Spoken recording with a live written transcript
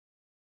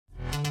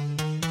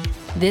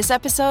This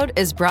episode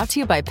is brought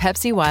to you by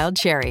Pepsi Wild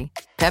Cherry.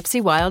 Pepsi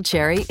Wild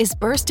Cherry is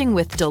bursting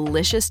with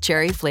delicious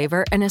cherry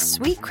flavor and a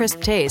sweet,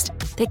 crisp taste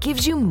that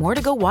gives you more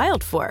to go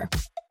wild for.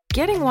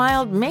 Getting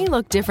wild may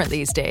look different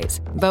these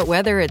days, but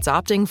whether it's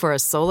opting for a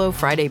solo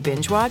Friday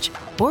binge watch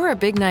or a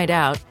big night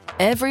out,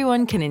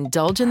 everyone can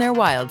indulge in their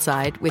wild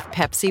side with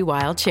Pepsi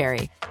Wild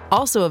Cherry.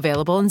 Also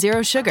available in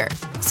Zero Sugar.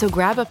 So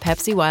grab a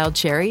Pepsi Wild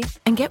Cherry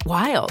and get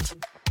wild.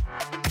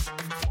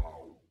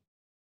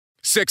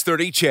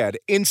 630 CHED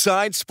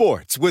Inside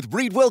Sports with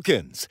Reed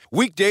Wilkins.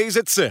 Weekdays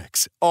at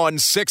 6 on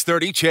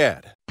 630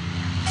 CHED.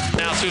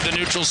 Now through the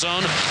neutral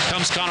zone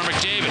comes Connor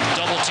McDavid.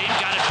 Double team,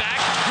 got it back.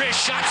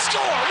 Wrist shot,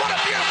 score. What a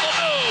beautiful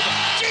move.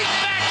 Deep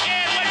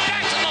backhand, went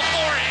back to the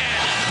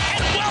forehand.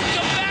 And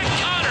welcome back,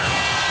 Connor.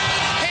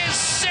 His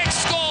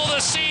sixth goal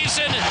this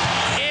season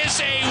is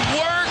a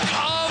work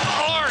of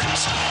art.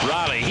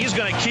 Riley, he's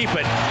going to keep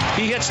it.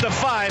 He hits the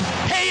 5.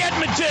 Hey,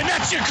 Edmonton,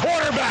 that's your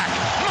quarterback.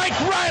 Mike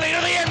Riley to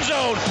the end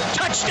zone.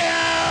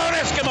 Touchdown,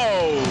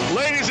 Eskimos.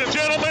 Ladies and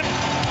gentlemen,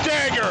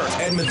 Dagger.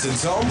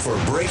 Edmonton's home for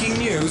breaking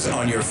news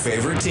on your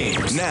favorite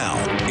teams. Now,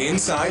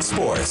 Inside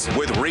Sports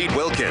with Reed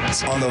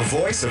Wilkins on the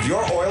voice of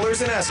your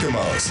Oilers and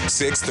Eskimos.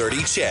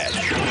 630 CHED.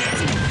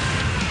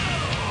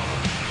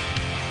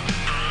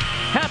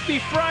 Happy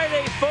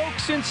Friday,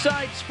 folks.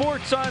 Inside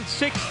Sports on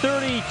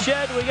 630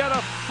 CHED. We got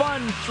a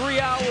fun 3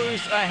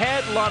 hours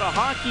ahead. A lot of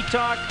hockey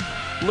talk,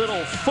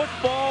 little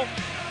football,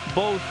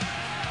 both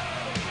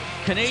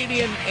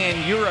Canadian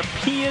and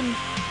European.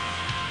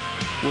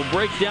 We'll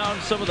break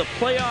down some of the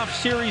playoff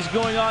series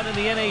going on in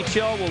the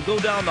NHL. We'll go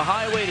down the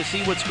highway to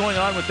see what's going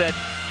on with that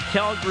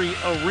Calgary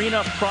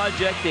Arena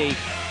project. A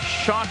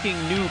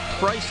shocking new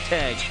price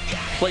tag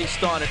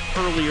placed on it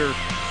earlier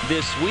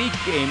this week.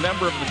 A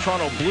member of the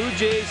Toronto Blue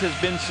Jays has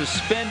been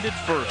suspended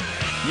for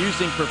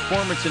using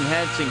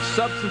performance-enhancing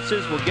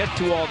substances. We'll get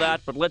to all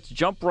that, but let's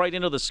jump right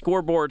into the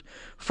scoreboard.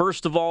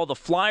 First of all, the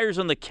Flyers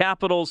and the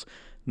Capitals.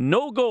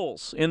 No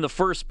goals in the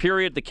first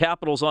period. The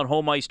Capitals on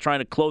home ice trying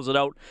to close it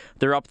out.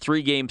 They're up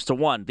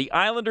 3-1. The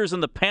Islanders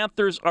and the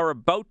Panthers are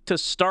about to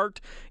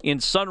start in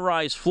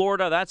Sunrise,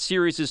 Florida. That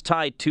series is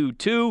tied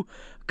 2-2.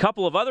 A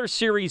couple of other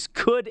series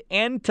could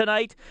end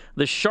tonight.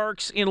 The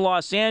Sharks in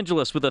Los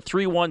Angeles with a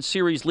 3-1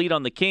 series lead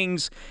on the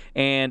Kings,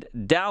 and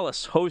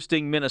Dallas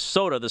hosting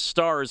Minnesota. The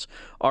Stars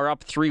are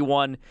up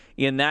 3-1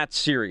 in that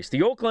series.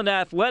 The Oakland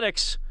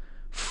Athletics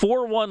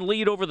 4-1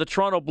 lead over the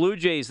Toronto Blue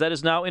Jays. That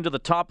is now into the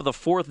top of the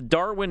fourth.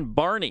 Darwin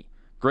Barney,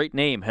 great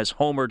name, has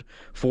homered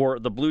for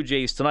the Blue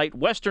Jays tonight.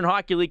 Western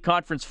Hockey League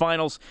Conference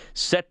Finals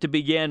set to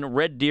begin.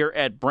 Red Deer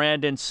at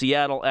Brandon,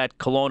 Seattle at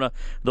Kelowna.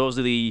 Those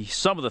are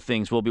some of the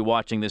things we'll be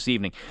watching this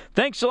evening.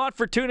 Thanks a lot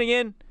for tuning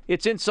in.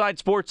 It's Inside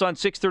Sports on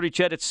 630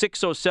 CHED. It's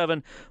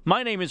 6:07.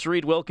 My name is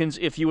Reed Wilkins.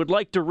 If you would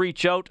like to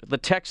reach out, the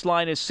text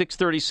line is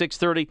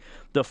 630-630.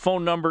 The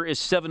phone number is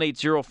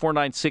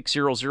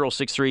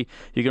 780-496-0063.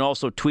 You can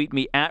also tweet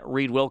me at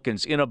Reed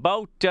Wilkins. In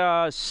about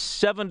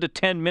 7 to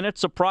 10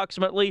 minutes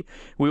approximately,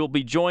 we will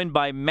be joined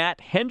by Matt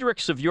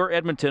Hendricks of your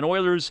Edmonton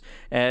Oilers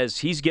as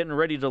he's getting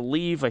ready to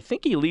leave. I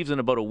think he leaves in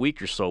about a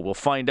week or so. We'll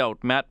find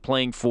out. Matt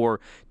playing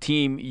for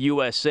Team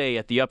USA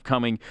at the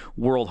upcoming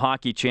World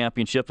Hockey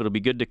Championship. It'll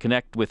be good to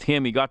connect with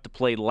him. He got to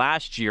play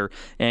last year,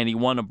 and he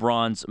won a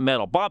bronze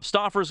medal. Bob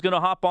Stauffer is going to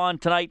hop on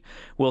tonight.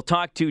 We'll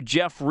talk to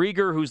Jeff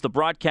Rieger, who's the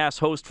broadcast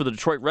host for the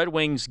Detroit Red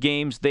Wings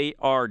games. They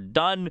are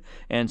done,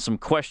 and some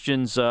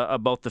questions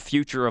about the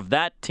future of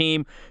that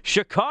team.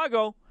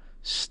 Chicago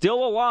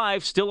still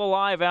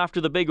alive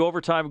after the big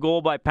overtime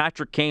goal by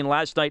Patrick Kane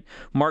last night.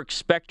 Mark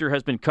Spector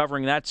has been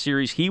covering that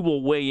series. He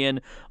will weigh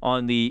in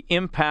on the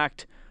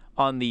impact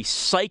on the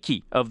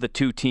psyche of the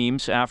two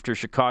teams after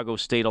Chicago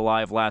stayed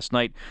alive last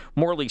night.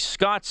 Morley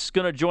Scott's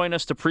going to join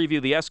us to preview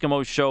the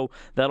Eskimos show.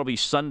 That'll be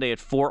Sunday at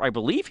 4. I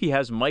believe he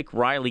has Mike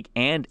Riley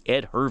and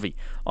Ed Hervey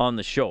on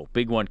the show.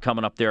 Big one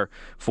coming up there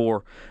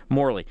for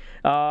Morley.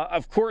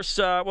 Of course,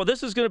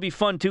 this is going to be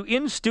fun too.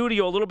 In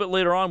studio a little bit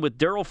later on with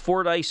Daryl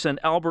Fordyce and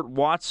Albert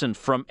Watson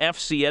from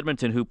FC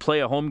Edmonton, who play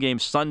a home game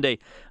Sunday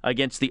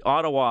against the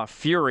Ottawa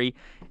Fury.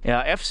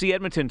 FC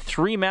Edmonton,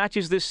 3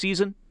 matches this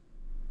season.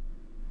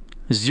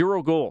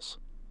 0 goals.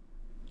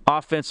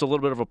 Offense a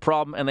little bit of a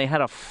problem, and they had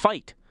a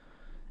fight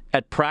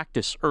at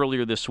practice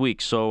earlier this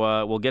week,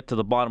 so we'll get to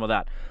the bottom of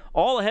that.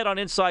 All ahead on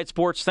Inside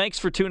Sports. Thanks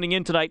for tuning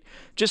in tonight.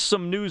 Just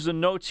some news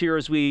and notes here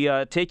as we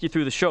take you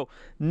through the show.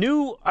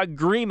 New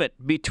agreement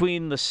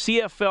between the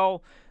CFL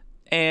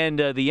and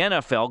the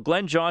NFL.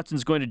 Glenn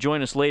Johnson's going to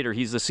join us later.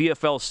 He's the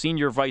CFL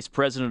Senior Vice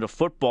President of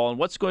Football, and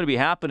what's going to be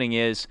happening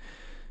is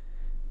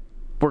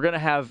we're going to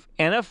have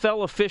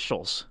NFL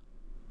officials,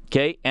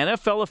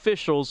 NFL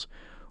officials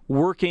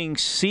working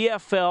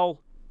CFL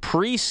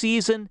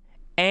preseason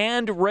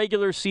and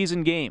regular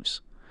season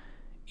games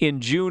in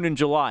June and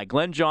July.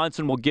 Glenn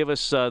Johnson will give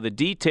us the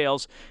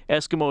details.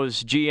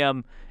 Eskimos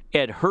GM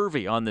Ed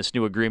Hervey on this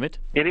new agreement.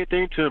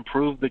 Anything to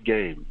improve the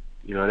game.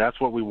 You know,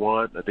 that's what we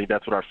want. I think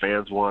that's what our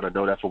fans want. I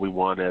know that's what we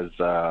want as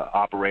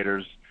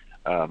operators,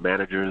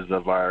 managers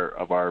of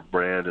our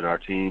brand and our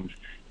teams.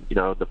 You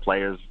know, the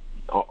players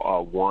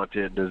want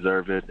it,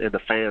 deserve it, and the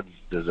fans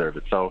deserve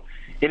it. So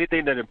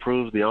anything that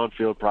improves the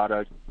on-field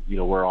product,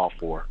 we're all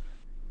for.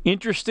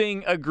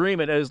 Interesting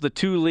agreement as the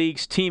two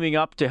leagues teaming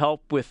up to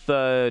help with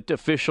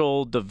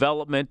official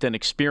development and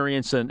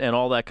experience and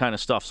all that kind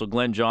of stuff. So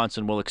Glenn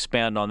Johnson will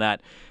expand on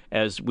that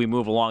as we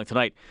move along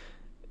tonight.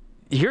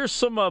 Here's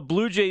some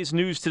Blue Jays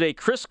news today.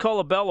 Chris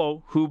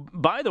Colabello, who,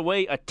 by the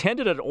way,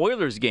 attended an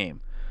Oilers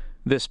game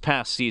this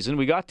past season.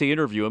 We got to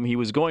interview him. He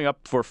was going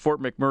up for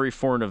Fort McMurray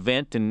for an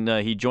event, and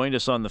he joined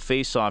us on the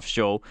Face-Off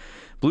show.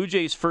 Blue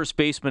Jays first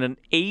baseman, an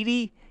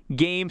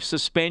 80-game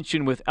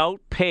suspension without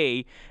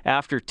pay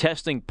after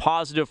testing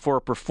positive for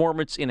a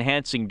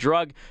performance-enhancing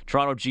drug.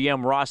 Toronto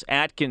GM Ross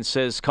Atkins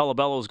says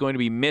Colabello is going to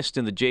be missed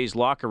in the Jays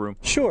locker room.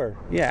 Sure.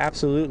 Yeah,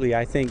 absolutely.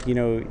 I think,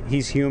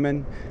 he's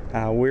human.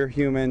 We're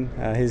human.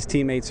 His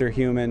teammates are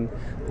human.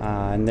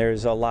 And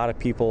there's a lot of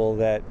people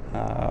that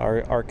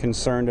are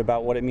concerned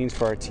about what it means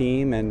for our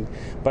team.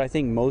 But I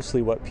think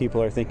mostly what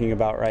people are thinking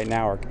about right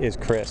now is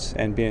Chris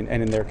and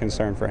their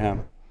concern for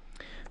him.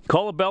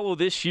 Colabello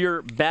this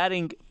year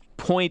batting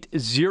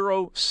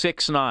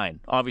 .069,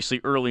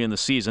 obviously early in the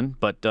season,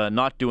 but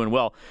not doing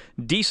well.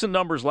 Decent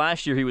numbers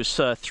last year. He was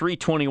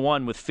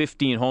 321 with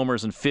 15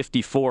 homers and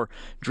 54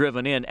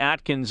 driven in.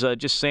 Atkins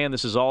just saying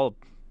this is all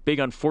big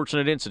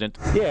unfortunate incident.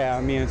 Yeah,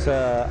 I mean, it's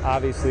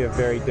obviously a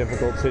very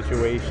difficult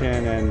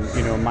situation,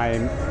 and my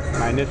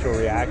initial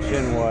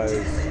reaction was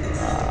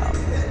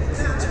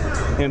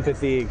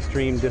empathy,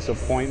 extreme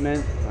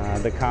disappointment,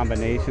 the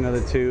combination of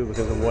the two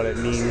because of what it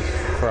means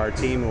for our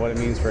team and what it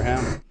means for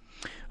him.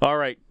 All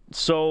right,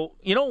 so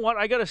you know what?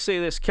 I got to say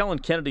this. Kellen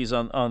Kennedy's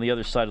on the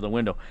other side of the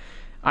window.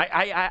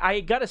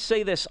 I got to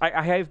say this.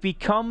 I have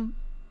become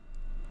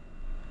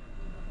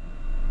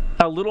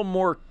a little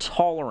more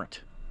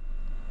tolerant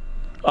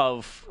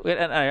of,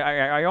 and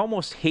I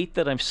almost hate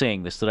that I'm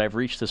saying this, that I've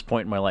reached this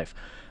point in my life.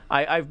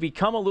 I've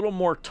become a little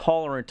more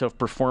tolerant of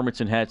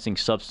performance-enhancing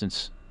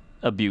substance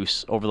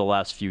abuse over the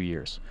last few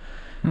years.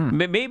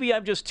 Maybe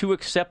I'm just too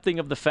accepting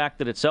of the fact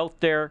that it's out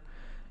there,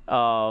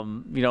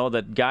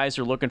 that guys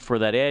are looking for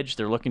that edge.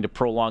 They're looking to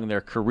prolong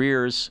their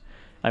careers.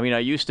 I mean, I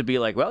used to be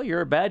like, well,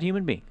 you're a bad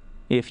human being.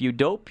 If you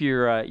dope,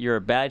 you're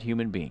a bad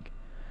human being.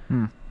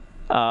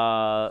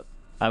 I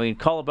mean,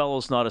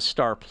 Colabello's not a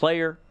star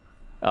player.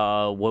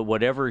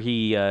 Whatever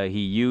he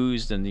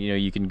used, and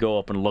you can go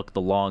up and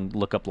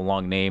look up the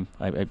long name.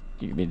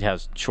 It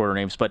has shorter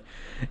names, but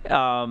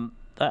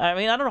I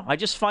mean, I don't know. I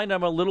just find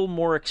I'm a little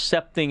more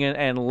accepting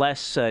and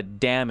less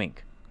damning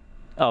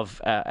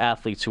of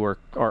athletes who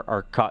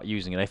are caught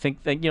using it. I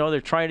think that,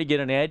 they're trying to get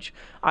an edge.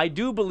 I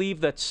do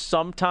believe that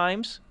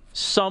sometimes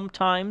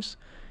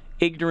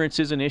ignorance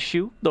is an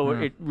issue, though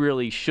it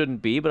really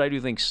shouldn't be. But I do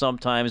think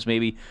sometimes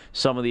maybe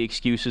some of the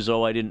excuses,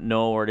 I didn't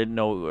know, or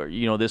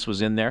this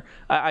was in there.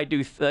 I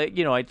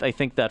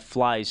think that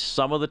flies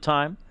some of the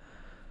time.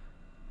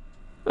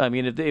 I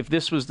mean, if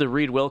this was the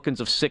Reed Wilkins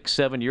of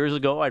 6-7 years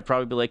ago, I'd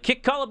probably be like,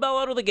 kick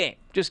Colabello out of the game.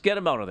 Just get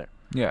him out of there.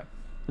 Yeah.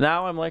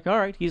 Now I'm like, all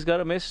right, he's got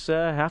to miss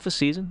half a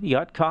season. He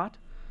got caught.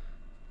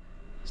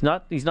 He's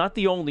not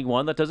the only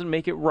one. That doesn't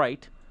make it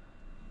right.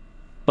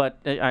 But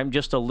I'm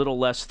just a little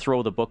less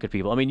throw the book at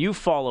people. I mean, you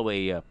follow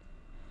it's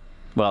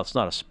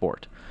not a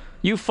sport.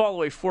 You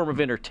follow a form of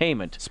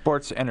entertainment.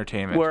 Sports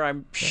entertainment. Where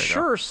I'm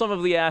sure some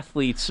of the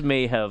athletes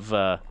may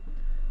have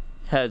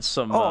had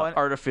some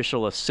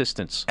artificial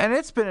assistance. And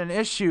it's been an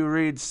issue,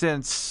 Reed,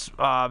 since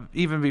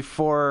even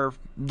before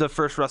the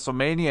first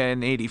WrestleMania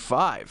in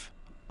 '85,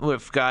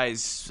 with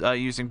guys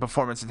using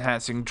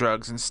performance-enhancing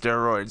drugs and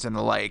steroids and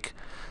the like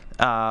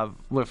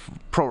with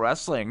pro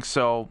wrestling.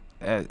 So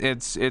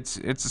it's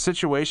a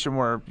situation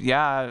where,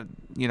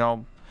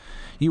 you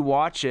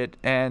watch it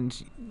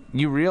and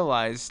you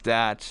realize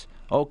that,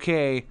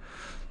 okay,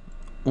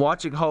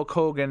 watching Hulk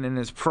Hogan in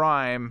his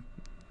prime,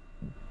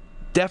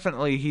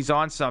 definitely he's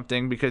on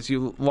something, because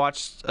you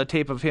watch a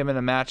tape of him in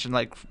a match from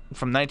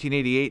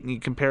 1988 and you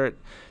compare it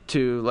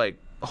to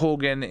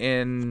Hogan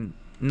in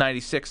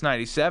 96,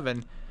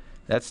 97.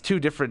 That's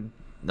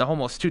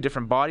almost two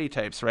different body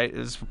types, right?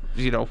 Is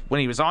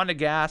when he was on the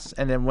gas,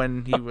 and then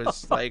when he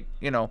was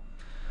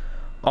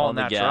all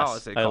natural,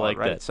 as they call it,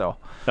 right? That. So,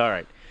 all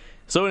right.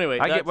 So anyway,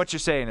 I get what you're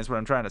saying is what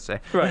I'm trying to say.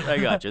 Right, I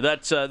got you.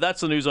 That's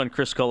the news on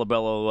Chris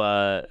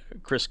Colabello.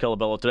 Chris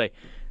Colabello today.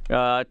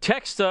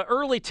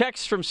 Early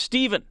text from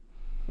Steven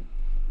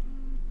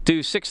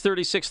to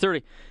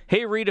 630.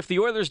 Hey Reed, if the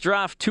Oilers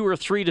draft 2 or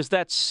 3, does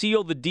that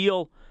seal the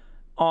deal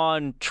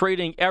on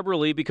trading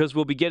Eberle, because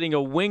we'll be getting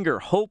a winger?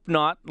 Hope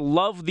not.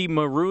 Love the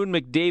Maroon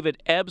McDavid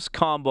Ebbs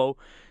combo.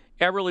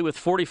 Eberle with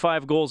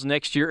 45 goals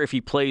next year if he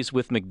plays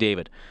with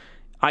McDavid.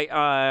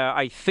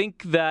 I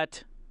think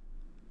that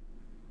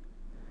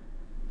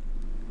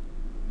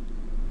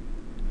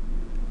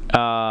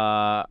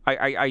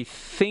I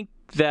think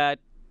that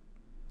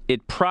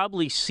it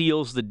probably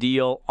seals the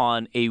deal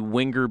on a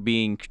winger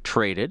being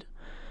traded,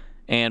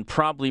 and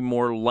probably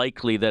more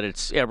likely that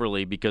it's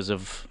Eberle because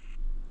of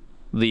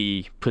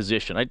the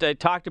position. I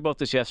talked about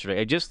this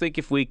yesterday. I just think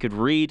if we could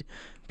read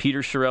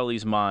Peter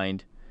Chiarelli's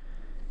mind,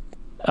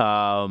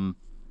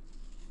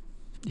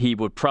 he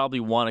would probably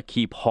want to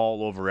keep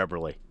Hall over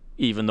Eberle,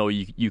 even though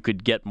you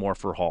could get more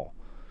for Hall.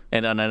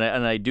 And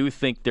I do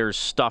think there's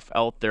stuff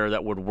out there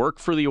that would work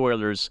for the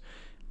Oilers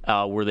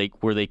where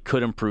they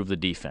could improve the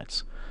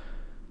defense.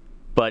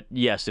 But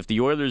yes, if the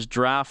Oilers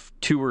draft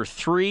 2 or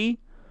 3,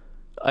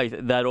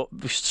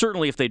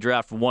 certainly if they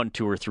draft 1,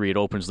 2, or 3, it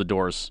opens the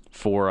doors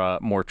for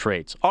more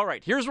trades. All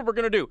right, here's what we're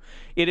going to do.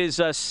 It is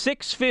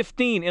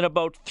 6:15. In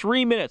about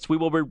 3 minutes, we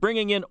will be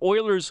bringing in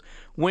Oilers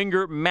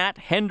winger Matt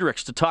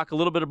Hendricks to talk a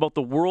little bit about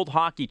the World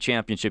Hockey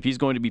Championship. He's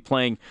going to be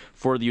playing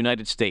for the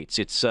United States.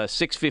 It's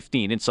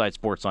 6:15 Inside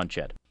Sports on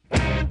Ched.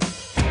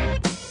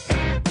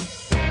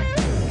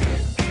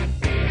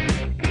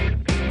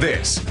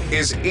 This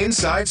is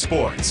Inside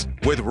Sports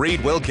with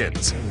Reed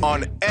Wilkins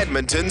on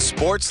Edmonton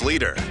Sports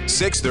Leader,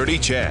 630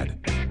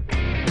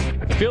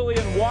 Ched. Philly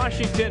and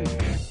Washington,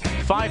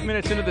 5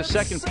 minutes into the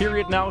second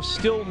period now,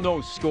 still no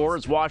score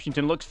as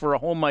Washington looks for a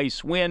home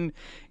ice win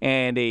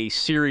and a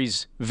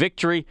series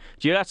victory.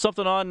 Do you got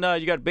something on?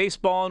 You got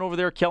baseball on over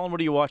there, Kellen? What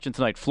are you watching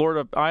tonight?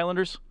 Florida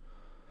Islanders?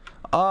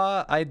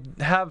 I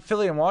have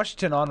Philly and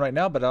Washington on right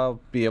now, but I'll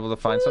be able to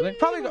find something.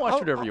 Probably watch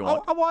whatever you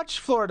want. I'll watch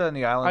Florida and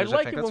the Islanders. I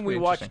like it when we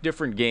watch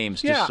different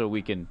games, just so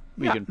we can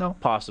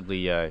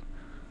possibly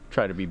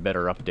try to be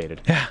better updated.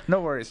 Yeah,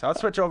 no worries. I'll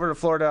switch over to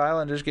Florida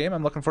Islanders game.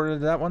 I'm looking forward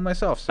to that one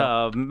myself.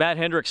 So. Matt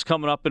Hendricks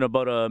coming up in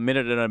about a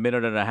minute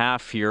and a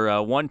half here.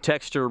 One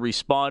texter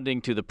responding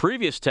to the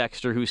previous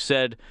texter who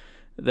said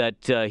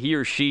that he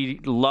or she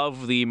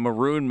loved the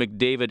Maroon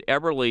McDavid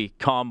Eberle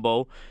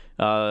combo.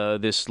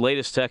 This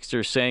latest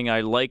texter saying,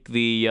 I like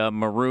the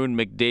Maroon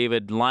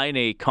McDavid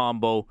Laine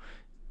combo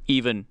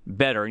even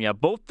better. Yeah,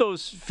 both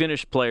those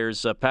Finnish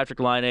players, Patrick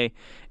Laine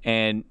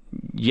and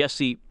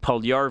Jesse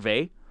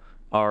Puljärvi,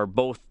 are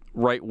both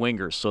right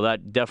wingers, so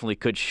that definitely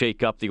could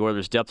shake up the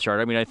Oilers' depth chart.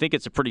 I mean, I think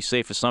it's a pretty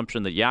safe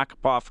assumption that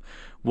Yakupov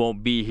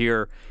won't be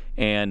here,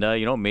 and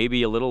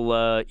maybe a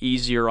little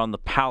easier on the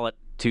palate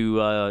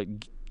to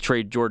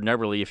trade Jordan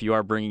Eberle if you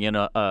are bringing in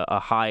a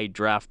high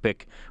draft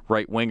pick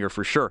right winger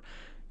for sure.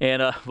 And,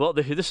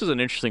 this is an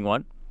interesting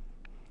one.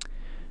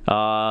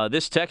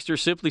 This texter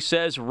simply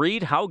says,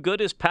 Reed, how good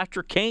is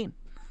Patrick Kane?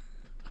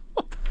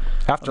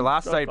 After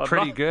last night,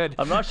 pretty good.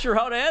 I'm not sure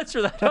how to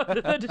answer that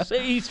other than to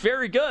say he's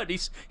very good.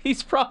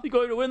 He's probably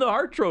going to win the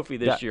Hart Trophy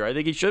this year. I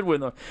think he should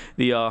win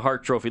the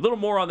Hart Trophy. A little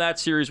more on that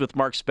series with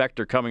Mark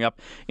Spector coming up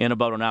in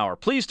about an hour.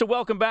 Pleased to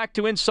welcome back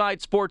to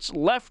Inside Sports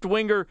left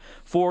winger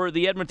for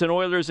the Edmonton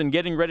Oilers and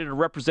getting ready to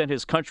represent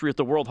his country at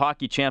the World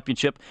Hockey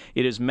Championship.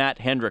 It is Matt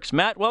Hendricks.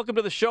 Matt, welcome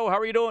to the show. How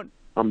are you doing?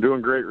 I'm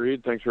doing great,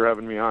 Reed. Thanks for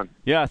having me on.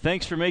 Yeah,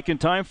 thanks for making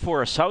time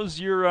for us.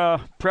 How's your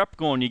prep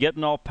going? You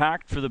getting all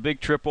packed for the big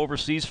trip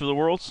overseas for the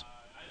Worlds?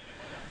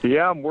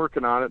 Yeah, I'm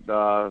working on it.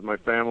 My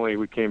family,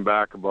 we came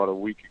back about a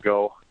week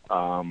ago.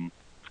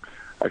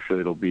 Actually,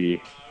 it'll be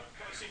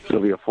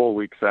a full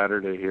week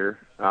Saturday here.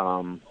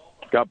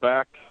 Got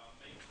back,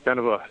 kind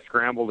of a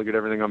scramble to get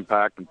everything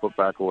unpacked and put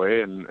back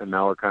away, and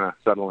now we're kind of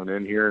settling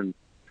in here. And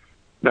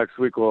next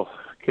week we'll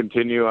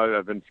continue.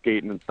 I've been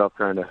skating and stuff,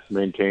 trying to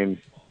maintain,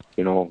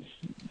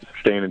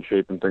 staying in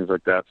shape and things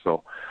like that.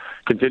 So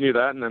continue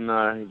that, and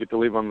then get to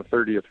leave on the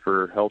 30th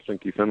for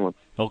Helsinki, Finland.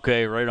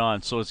 Okay, right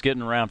on. So it's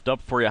getting ramped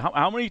up for you.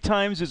 How many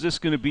times is this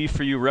going to be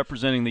for you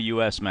representing the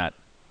U.S., Matt?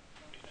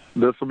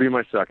 This will be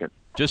my second.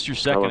 Just your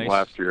second? I went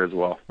last year as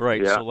well.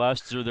 Right, yeah. So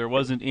last year there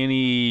wasn't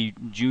any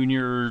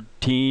junior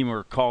team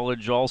or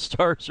college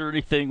all-stars or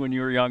anything when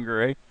you were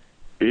younger, eh?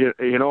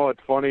 What's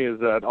funny is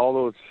that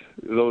all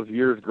those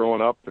years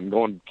growing up and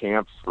going to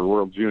camps for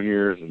World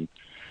Juniors and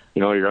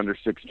your under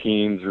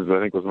 16s,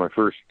 I think was my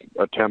first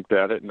attempt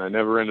at it, and I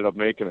never ended up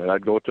making it.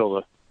 I'd go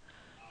till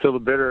the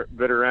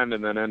bitter end,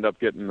 and then end up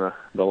getting the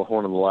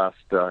one of the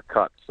last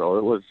cuts. So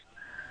it was,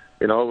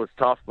 it was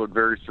tough, but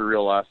very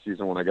surreal last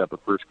season when I got the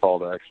first call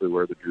to actually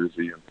wear the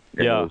jersey, and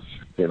yeah.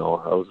 It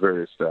was, I was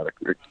very ecstatic.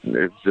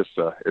 It's just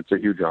it's a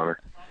huge honor.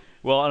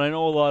 Well, and I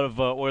know a lot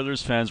of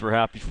Oilers fans were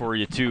happy for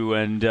you too.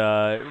 And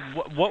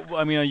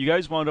you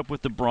guys wound up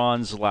with the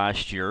bronze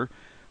last year.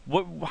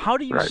 How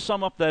do you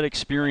sum up that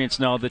experience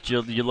now that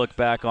you look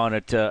back on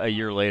it a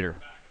year later?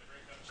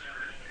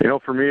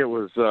 For me, it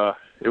was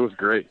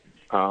great.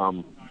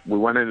 We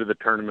went into the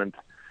tournament,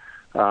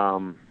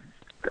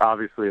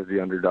 obviously as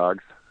the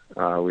underdogs.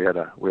 We had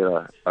a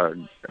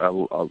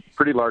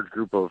pretty large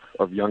group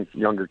of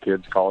younger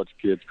kids, college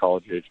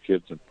age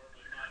kids, and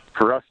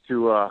for us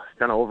to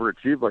kind of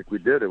overachieve like we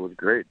did, it was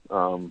great.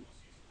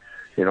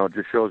 It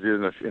just shows you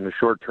in a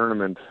short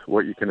tournament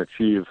what you can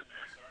achieve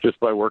just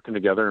by working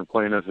together and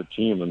playing as a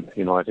team.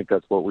 And, I think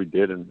that's what we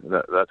did, and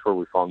that's where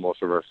we found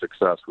most of our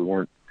success. We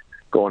weren't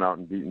going out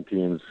and beating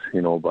teams,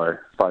 by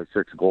 5-6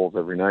 goals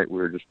every night. We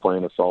were just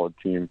playing a solid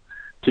team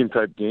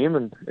type game,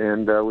 and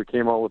we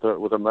came out with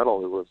a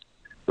medal.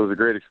 It was a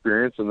great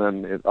experience. And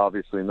then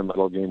obviously in the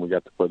medal game, we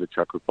got to play the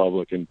Czech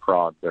Republic in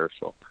Prague there.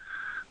 So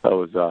that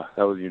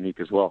was unique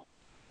as well.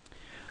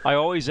 I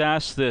always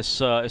ask this,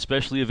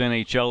 especially of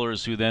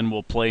NHLers who then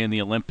will play in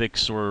the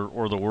Olympics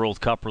or the World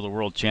Cup or the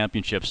World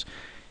Championships.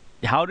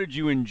 How did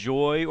you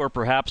enjoy, or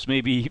perhaps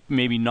maybe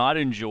not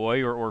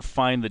enjoy, or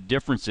find the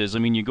differences? I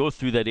mean, you go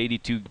through that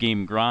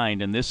 82-game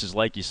grind, and this is,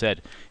 like you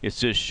said, it's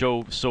just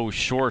so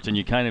short, and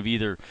you kind of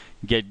either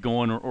get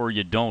going or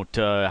you don't.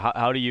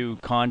 How do you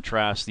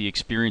contrast the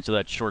experience of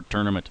that short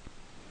tournament?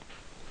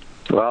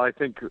 Well, I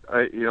think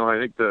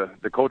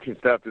the coaching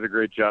staff did a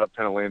great job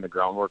kind of laying the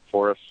groundwork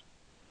for us.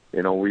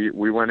 You know,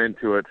 we went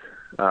into it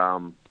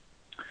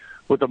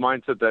with the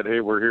mindset that, hey,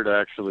 we're here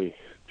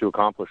to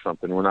accomplish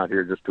something. We're not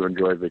here just to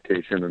enjoy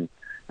vacation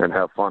and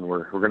have fun.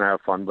 We're going to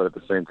have fun, but at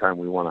the same time,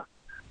 we want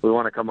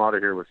to come out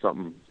of here with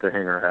something to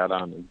hang our hat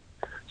on. And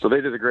so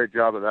they did a great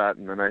job of that.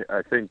 And then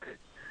I think,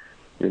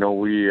 you know,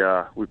 we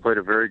played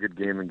a very good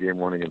game in Game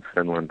 1 against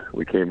Finland.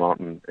 We came out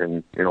and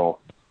you know,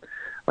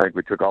 I think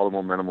we took all the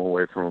momentum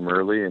away from them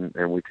early,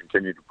 and we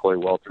continued to play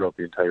well throughout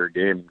the entire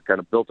game. Kind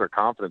of built our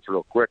confidence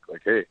real quick.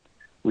 Like, hey,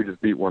 we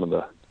just beat one of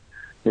the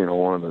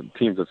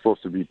teams that's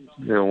supposed to be,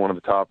 you know, one of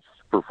the top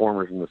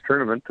performers in this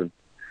tournament, and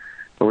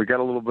we got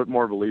a little bit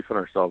more belief in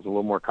ourselves, a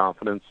little more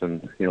confidence,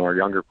 and you know, our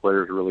younger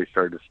players really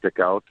started to stick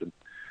out,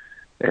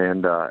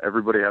 and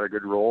everybody had a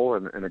good role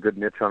and a good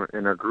niche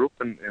in our group,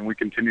 and we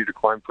continued to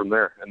climb from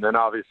there. And then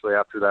obviously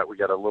after that, we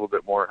got a little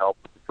bit more help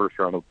with the first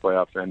round of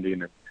playoffs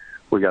ending, and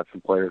we got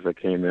some players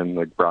that came in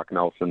like Brock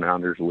Nelson,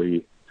 Anders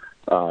Lee,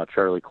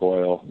 Charlie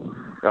Coyle,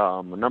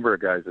 a number of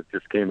guys that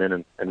just came in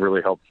and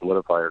really helped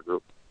solidify our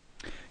group.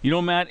 You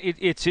know, Matt,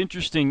 it's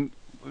interesting.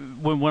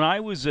 When I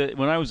was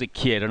a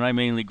kid, and I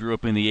mainly grew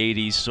up in the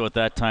 '80s, so at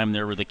that time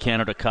there were the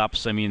Canada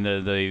Cups. I mean,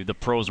 the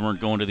pros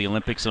weren't going to the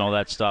Olympics and all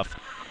that stuff.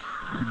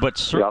 But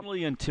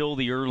certainly until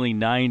the early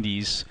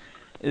 '90s,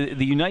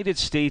 the United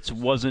States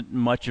wasn't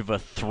much of a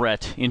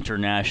threat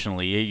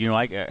internationally. You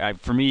know,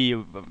 for me,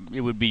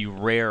 it would be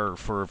rare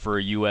for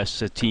a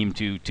U.S. team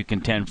to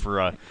contend for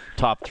a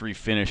top 3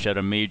 finish at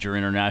a major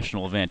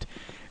international event.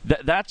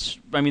 That's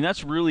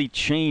really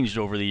changed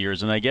over the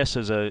years, and I guess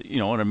as an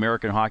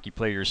American hockey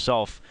player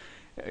yourself,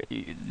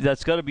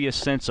 that's got to be a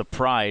sense of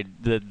pride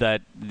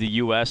that the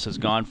U.S. has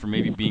gone from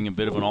maybe being a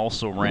bit of an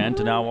also-ran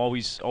to now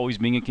always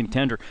being a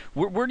contender.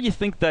 Where do you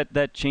think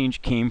that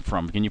change came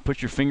from? Can you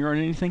put your finger on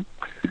anything?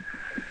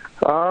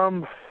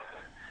 You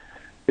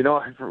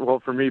know,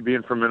 well, for me,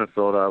 being from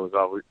Minnesota, I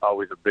was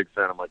always a big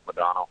fan of Mike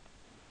Modano,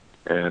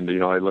 and you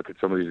know, I look at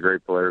some of these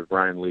great players,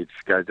 Brian Leetch,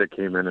 guys that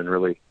came in and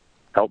really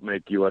helped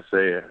make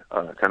USA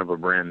kind of a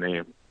brand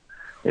name.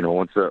 You know,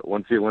 once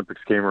the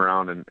Olympics came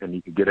around and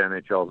you could get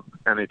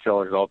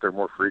NHLers out there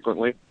more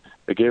frequently,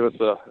 it gave us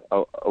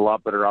a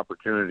lot better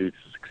opportunity to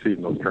succeed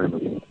in those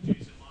tournaments.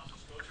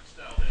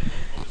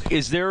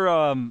 Is there,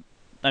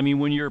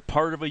 when you're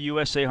part of a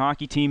USA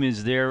hockey team,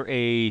 is there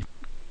a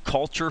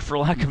culture, for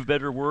lack of a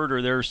better word,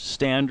 or there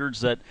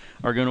standards that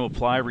are going to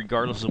apply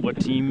regardless of what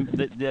team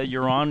that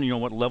you're on, you know,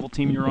 what level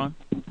team you're on?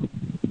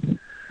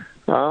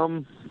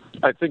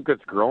 I think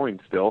that's growing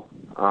still.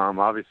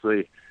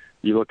 Obviously,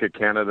 you look at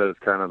Canada as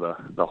kind of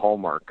the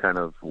hallmark, kind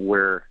of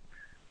where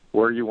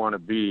you want to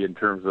be in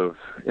terms of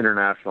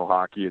international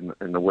hockey,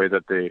 and the way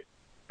that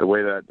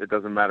it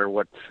doesn't matter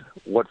what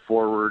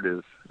forward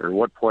is or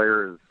what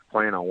player is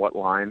playing on what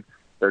line,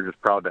 they're just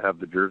proud to have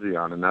the jersey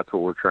on, and that's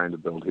what we're trying to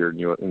build here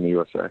in the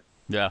USA.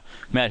 Yeah,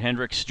 Matt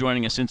Hendricks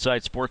joining us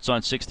Inside Sports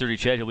on 630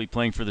 CHED. He'll be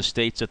playing for the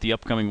States at the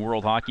upcoming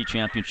World Hockey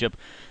Championship.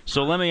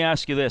 So let me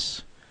ask you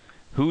this.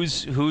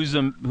 Who's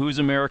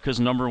America's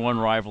number one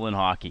rival in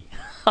hockey?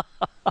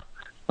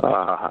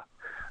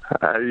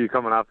 You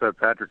coming off that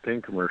Patrick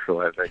King commercial,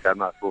 I think. I'm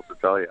not supposed to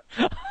tell you.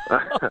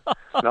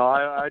 No,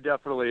 I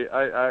definitely,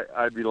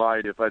 I'd be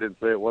lying if I didn't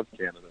say it was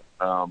Canada.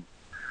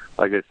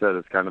 Like I said,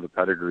 it's kind of the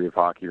pedigree of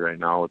hockey right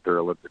now with their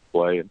Olympic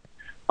play, and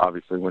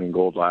obviously winning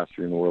gold last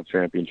year in the World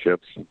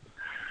Championships.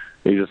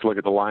 You just look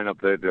at the lineup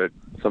that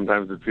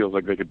sometimes it feels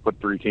like they could put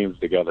 3 teams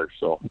together.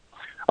 So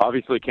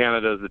obviously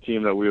Canada is a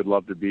team that we would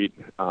love to beat.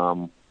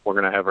 We're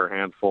going to have our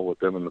hands full with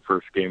them in the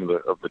first game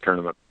of the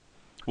tournament.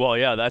 Well,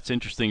 yeah, that's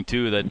interesting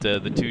too. That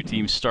the 2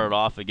 teams start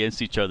off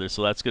against each other,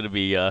 so that's going to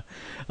be a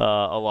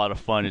lot of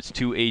fun. It's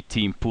 2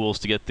 8-team pools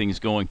to get things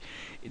going.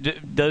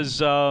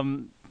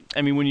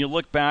 When you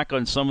look back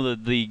on some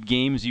of the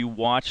games you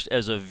watched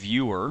as a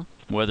viewer,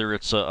 whether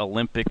it's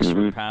Olympics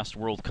or past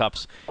World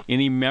Cups,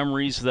 any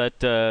memories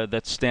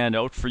that stand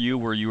out for you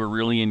where you were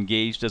really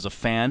engaged as a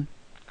fan?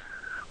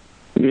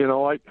 You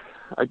know, I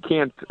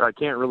can't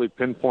really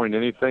pinpoint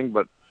anything,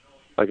 but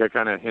like I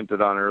kind of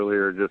hinted on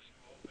earlier, just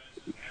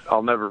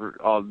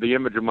the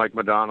image of Mike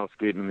Modano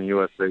skating in the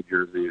USA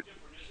jersey is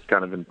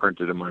kind of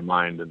imprinted in my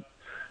mind. And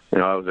you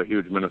know, I was a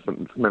huge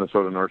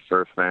Minnesota North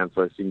Stars fan,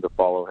 so I seemed to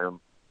follow him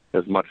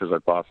as much as I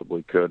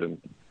possibly could,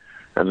 and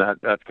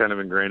that's kind of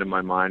ingrained in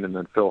my mind. And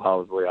then Phil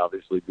Housley,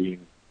 obviously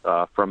being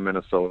from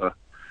Minnesota,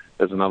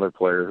 is another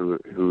player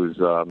who's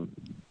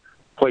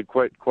played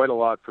quite a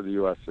lot for the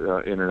U.S.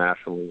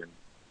 Internationally, and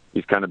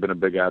he's kind of been a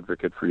big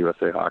advocate for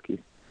USA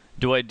hockey.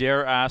 Do I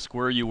dare ask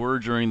where you were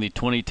during the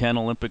 2010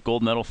 Olympic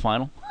gold medal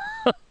final?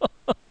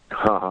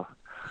 I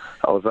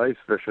was ice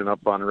fishing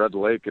up on Red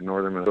Lake in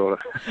northern Minnesota.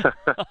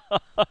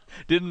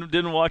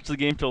 Didn't watch the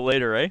game till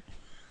later, eh?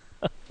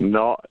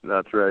 No,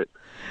 that's right.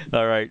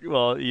 All right.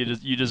 Well,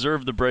 you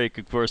deserve the break,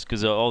 of course,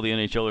 because all the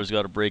NHLers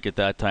got a break at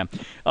that time.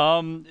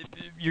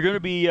 You're going to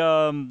be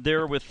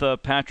there with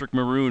Patrick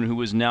Maroon,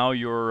 who is now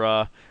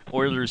your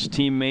Oilers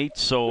teammate.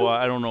 So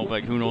I don't know,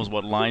 who knows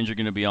what lines you're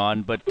going to be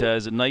on. But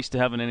is it nice to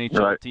have an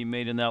NHL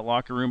teammate in that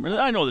locker room?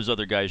 I know there's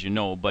other guys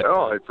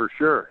but for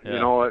sure.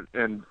 Yeah.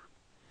 And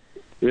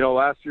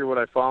last year what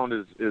I found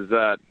is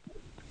that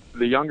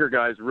the younger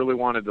guys really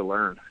wanted to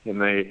learn,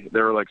 and they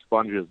were like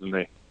sponges,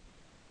 and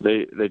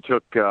they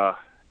took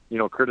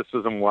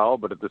criticism well,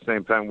 but at the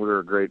same time we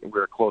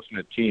were a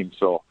close-knit team.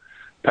 So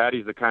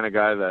Patty's the kind of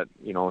guy that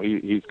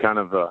he's kind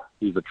of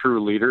he's a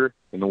true leader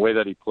in the way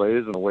that he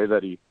plays and the way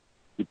that he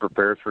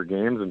prepares for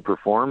games and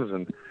performs,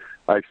 and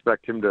I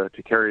expect him to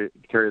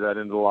carry that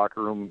into the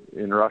locker room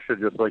in Russia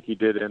just like he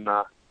did in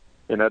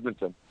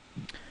Edmonton.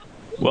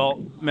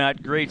 Well,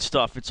 Matt, great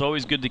stuff. It's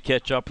always good to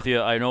catch up with you.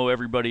 I know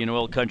everybody in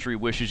oil country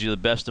wishes you the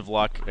best of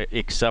luck,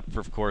 except,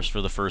 of course,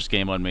 for the first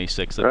game on May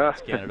 6th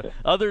against Canada.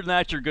 Other than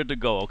that, you're good to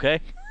go,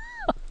 okay?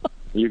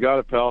 You got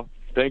it, pal.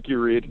 Thank you,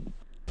 Reed.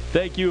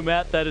 Thank you,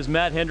 Matt. That is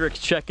Matt Hendricks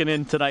checking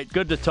in tonight.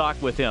 Good to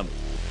talk with him.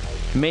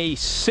 May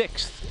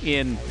 6th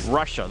in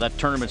Russia. That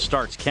tournament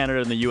starts.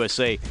 Canada and the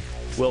USA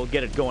will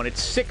get it going.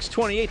 It's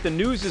 6:28. The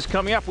news is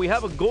coming up. We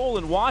have a goal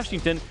in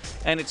Washington,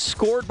 and it's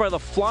scored by the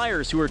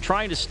Flyers, who are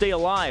trying to stay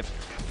alive.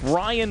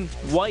 Ryan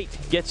White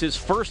gets his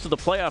first of the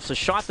playoffs, a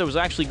shot that was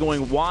actually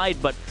going wide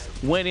but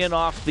went in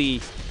off the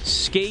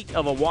skate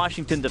of a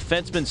Washington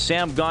defenseman.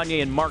 Sam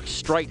Gagner and Mark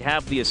Streit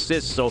have the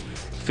assists, so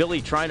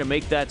Philly trying to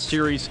make that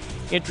series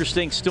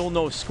interesting. Still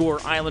no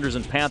score. Islanders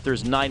and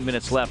Panthers, 9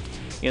 minutes left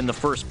in the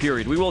first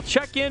period. We will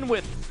check in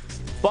with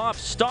Bob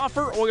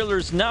Stauffer,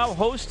 Oilers Now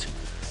host.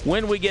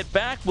 When we get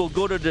back, we'll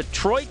go to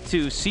Detroit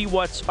to see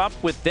what's up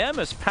with them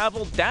as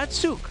Pavel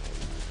Datsyuk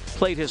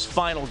played his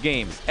final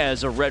game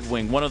as a Red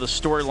Wing. One of the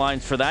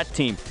storylines for that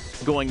team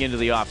going into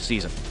the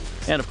offseason.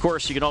 And, of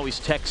course, you can always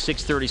text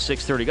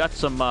 630-630. Got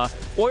some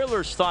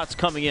Oilers thoughts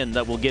coming in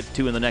that we'll get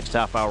to in the next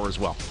half hour as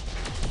well.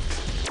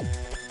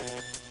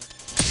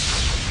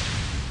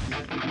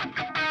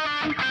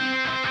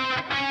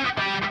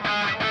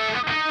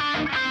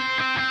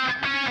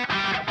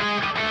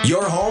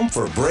 Your home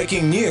for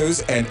breaking news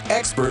and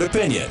expert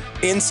opinion.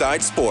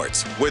 Inside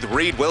Sports with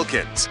Reed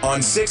Wilkins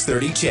on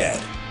 630 CHED.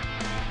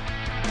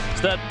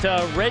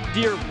 That Red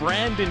Deer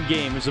Brandon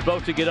game is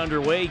about to get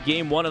underway.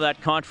 Game 1 of that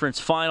conference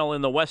final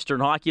in the Western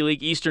Hockey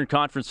League, Eastern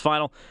Conference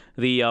Final.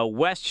 The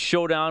West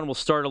Showdown will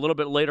start a little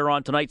bit later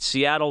on tonight.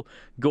 Seattle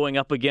going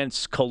up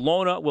against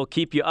Kelowna. We'll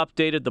keep you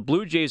updated. The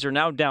Blue Jays are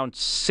now down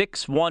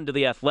 6-1 to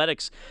the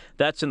Athletics.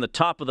 That's in the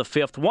top of the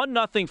fifth.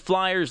 1-0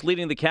 Flyers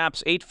leading the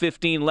Caps.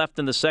 8:15 left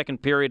in the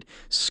second period.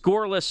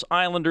 Scoreless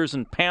Islanders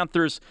and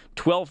Panthers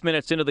 12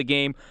 minutes into the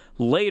game.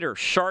 Later,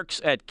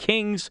 Sharks at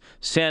Kings.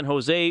 San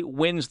Jose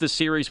wins the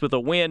series with a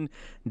win.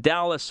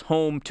 Dallas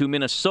home to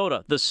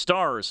Minnesota. The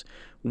Stars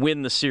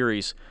win the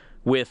series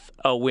with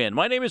a win.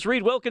 My name is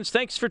Reed Wilkins.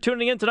 Thanks for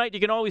tuning in tonight. You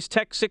can always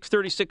text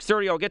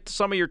 630-630. I'll get to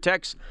some of your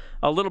texts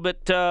a little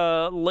bit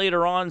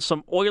later on.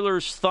 Some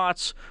Oilers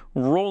thoughts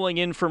rolling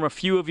in from a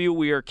few of you.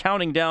 We are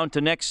counting down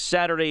to next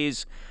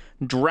Saturday's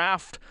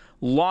draft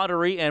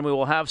lottery, and we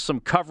will have some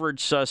coverage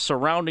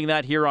surrounding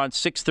that here on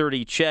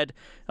 630 CHED,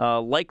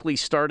 likely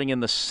starting in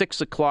the 6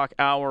 o'clock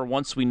hour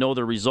once we know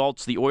the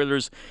results. The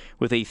Oilers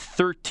with a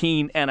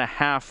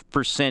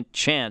 13.5%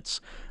 chance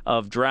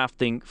of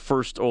drafting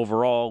first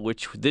overall,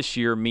 which this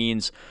year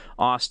means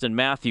Austin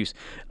Matthews.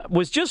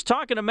 Was just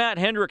talking to Matt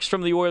Hendricks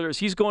from the Oilers.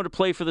 He's going to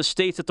play for the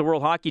States at the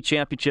World Hockey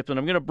Championship, and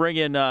I'm going to bring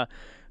in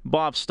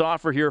Bob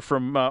Stauffer here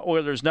from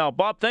Oilers Now.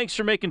 Bob, thanks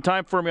for making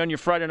time for me on your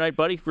Friday night,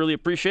 buddy. Really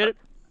appreciate it.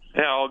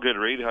 Yeah, all good,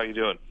 Reed. How you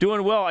doing?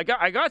 Doing well. I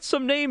got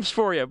some names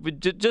for you, but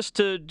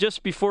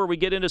just before we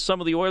get into some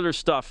of the Oilers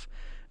stuff.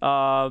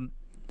 Let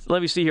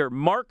me see here.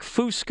 Mark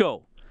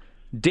Fusco,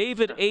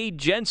 David A.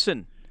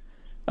 Jensen,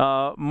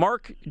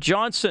 Mark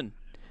Johnson.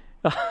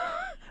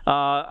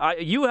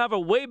 You have a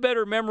way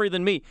better memory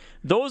than me.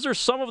 Those are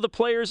some of the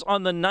players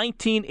on the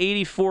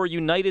 1984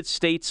 United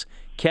States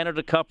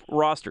Canada Cup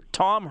roster.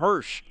 Tom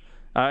Hirsch.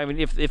 I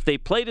mean, if they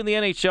played in the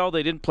NHL,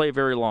 they didn't play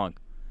very long.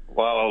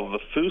 Well, the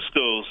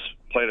Fuscos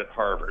played at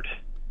Harvard,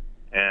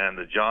 and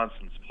the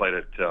Johnsons played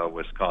at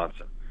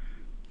Wisconsin.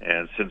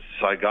 And since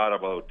I got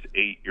about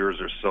 8 years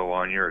or so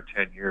on here, or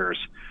 10 years,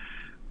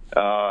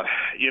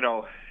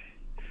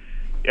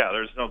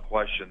 there's no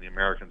question the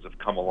Americans have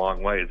come a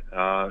long way.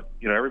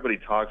 Everybody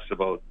talks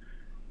about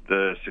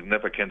the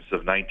significance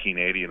of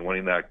 1980 and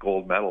winning that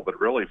gold medal,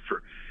 but really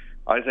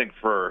I think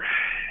for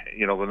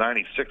the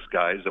 96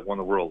 guys that won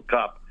the World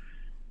Cup,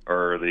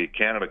 or the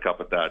Canada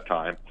Cup at that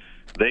time,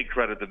 they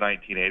credit the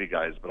 1980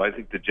 guys, but I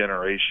think the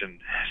generation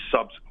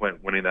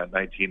subsequent winning that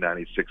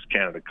 1996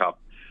 Canada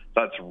Cup,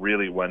 that's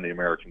really when the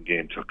American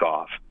game took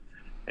off,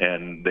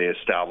 and they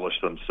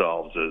established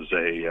themselves as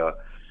a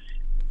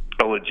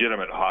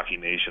legitimate hockey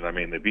nation. I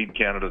mean, they beat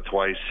Canada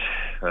twice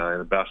in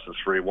the best of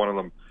three. One of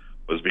them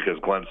was because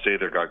Glenn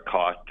Sather got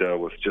caught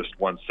with just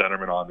one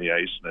centerman on the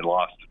ice, and they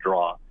lost the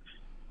draw.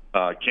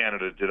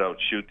 Canada did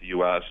outshoot the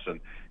U.S. and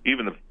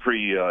even the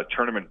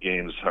pre-tournament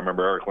games. I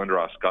remember Eric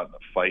Lindros got in a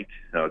fight.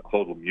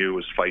 Claude Lemieux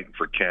was fighting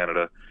for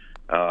Canada.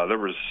 There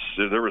was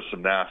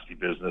some nasty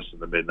business in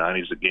the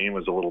mid-'90s. The game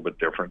was a little bit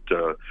different.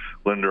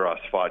 Lindros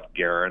fought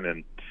Guerin,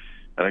 and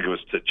I think it was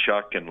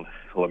Tkachuk and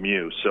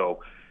Lemieux. So,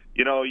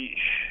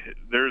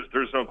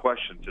 there's no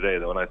question today,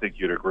 though, and I think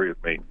you'd agree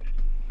with me.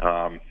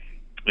 I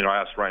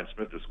asked Ryan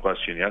Smith this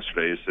question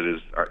yesterday. He said,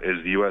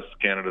 is the U.S.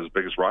 Canada's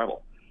biggest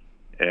rival?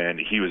 And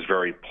he was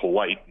very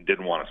polite and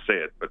didn't want to say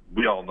it, but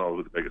we all know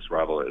who the biggest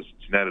rival is.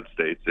 It's the United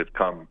States. They've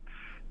come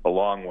a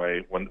long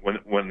way. When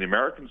the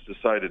Americans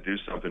decide to do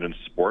something in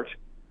sport,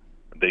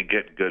 they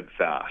get good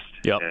fast.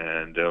 Yep.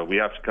 And we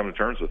have to come to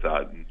terms with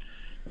that. And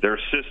their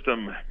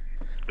system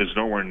is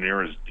nowhere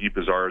near as deep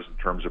as ours in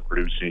terms of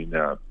producing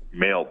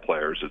male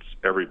players. It's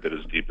every bit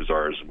as deep as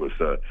ours with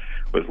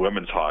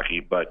women's hockey.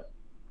 But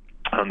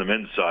on the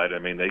men's side, I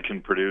mean, they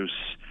can produce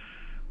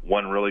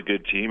one really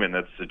good team, and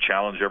that's the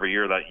challenge every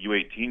year, that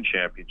U18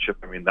 championship.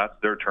 I mean, that's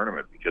their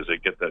tournament because they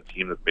get that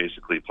team that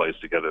basically plays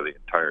together the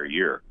entire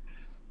year.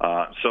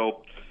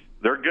 So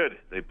they're good.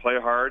 They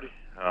play hard.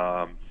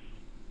 I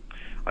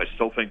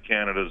still think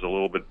Canada's a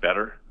little bit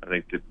better. I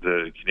think that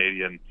the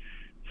Canadian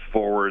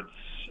forwards,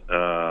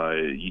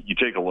 you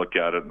take a look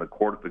at it, and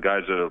the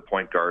guys that are the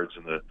point guards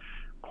and the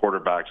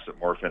quarterbacks that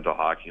morph into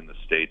hockey in the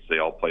States, they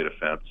all play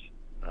defense,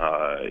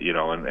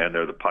 and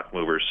they're the puck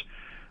movers.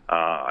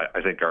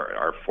 I think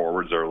our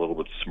forwards are a little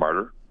bit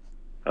smarter.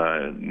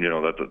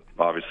 That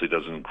obviously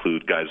doesn't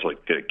include guys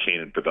like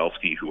Kane and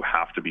Pavelski, who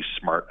have to be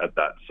smart at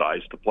that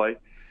size to play.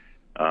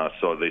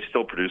 So they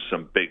still produce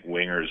some big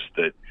wingers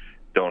that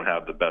don't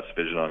have the best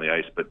vision on the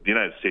ice. But the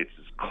United States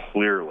is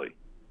clearly,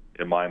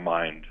 in my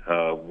mind,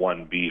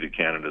 1B to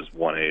Canada's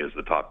 1A as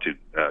the top two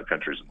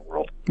countries in the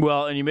world.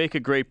 Well, and you make a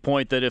great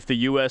point that if the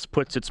U.S.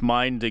 puts its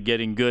mind to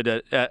getting good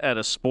at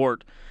a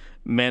sport,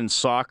 men's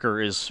soccer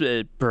is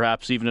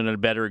perhaps even a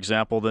better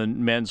example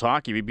than men's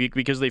hockey,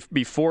 because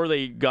before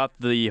they got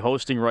the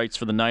hosting rights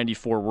for the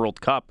 '94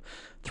 World Cup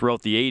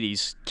throughout the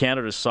 '80s,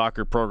 Canada's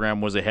soccer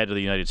program was ahead of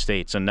the United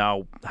States. And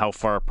now, how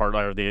far apart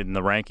are they in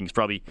the rankings?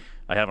 Probably,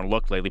 I haven't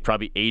looked lately,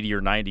 probably 80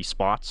 or 90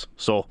 spots.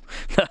 So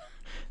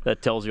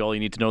that tells you all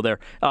you need to know there.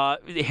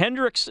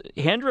 Hendricks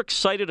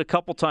cited a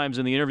couple times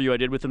in the interview I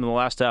did with him in the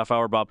last half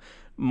hour, Bob,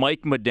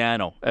 Mike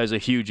Modano as a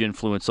huge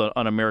influence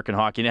on American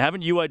hockey. Now,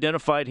 haven't you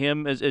identified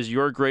him as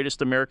your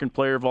greatest American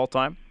player of all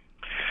time?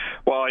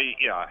 Well,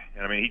 yeah.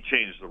 I mean, he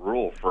changed the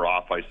rule for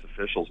off-ice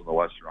officials in the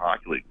Western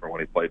Hockey League from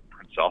when he played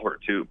Prince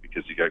Albert, too,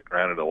 because he got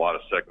granted a lot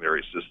of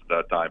secondary assists at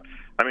that time.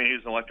 I mean,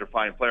 he's an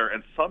electrifying player,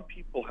 and some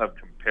people have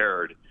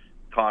compared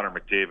Connor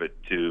McDavid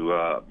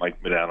to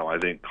Mike Modano. I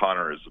think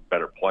Connor is a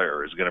better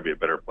player, is going to be a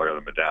better player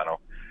than Modano.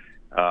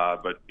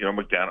 But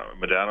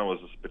Modano was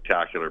a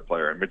spectacular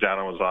player, and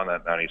Modano was on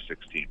that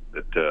 '96 team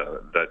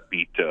that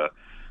beat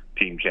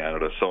Team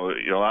Canada. So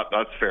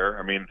that's fair.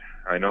 I mean,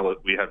 I know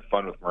that we had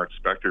fun with Mark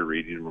Spector.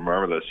 Reed, you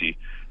remember this? He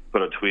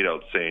put a tweet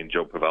out saying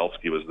Joe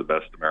Pavelski was the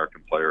best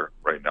American player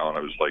right now, and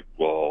I was like,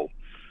 well,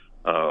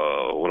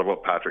 what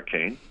about Patrick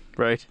Kane?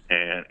 Right.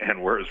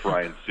 And where's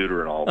Ryan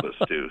Suter in all this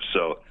too?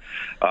 So,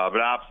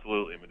 but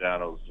absolutely,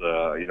 Modano's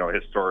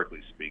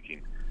historically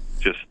speaking,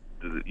 just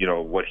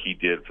what he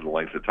did for the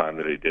length of time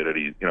that he did it.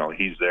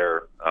 He's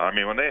there. I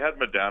mean, when they had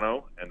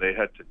Modano and they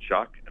had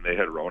Tkachuk and they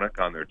had Roenick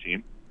on their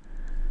team,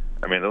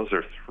 I mean, those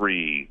are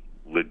three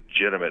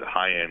legitimate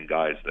high-end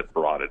guys that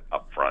brought it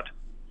up front.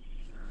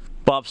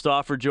 Bob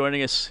Stauffer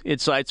joining us,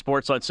 Inside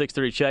Sports on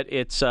 6:30 Chet.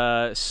 It's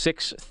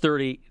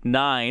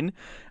 6:39.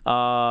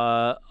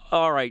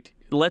 All right.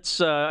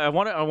 Let's. I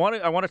want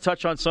to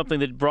touch on something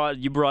that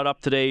you brought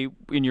up today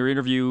in your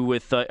interview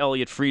with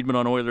Elliot Friedman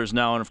on Oilers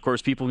Now, and of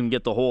course, people can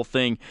get the whole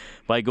thing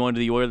by going to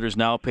the Oilers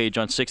Now page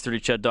on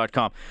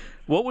 630chet.com.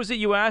 What was it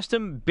you asked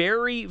him?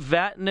 Barrie,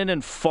 Vatanen,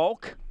 and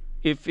Falk.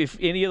 If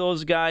any of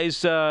those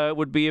guys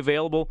would be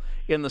available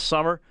in the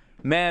summer,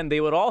 man, they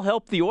would all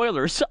help the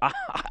Oilers.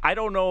 I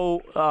don't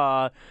know.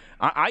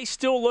 I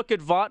still look at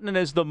Vatanen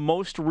as the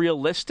most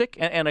realistic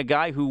and a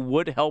guy who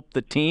would help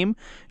the team.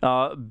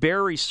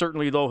 Barrie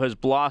certainly, though, has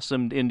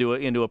blossomed into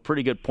a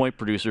pretty good point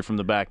producer from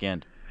the back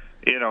end.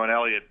 And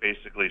Elliott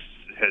basically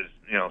has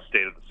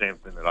stated the same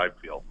thing that I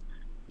feel,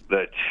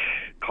 that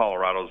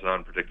Colorado's an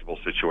unpredictable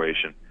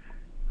situation.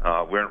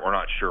 We're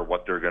not sure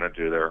what they're going to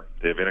do there.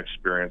 They have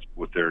inexperience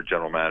with their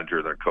general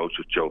manager, their coach,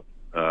 with Joe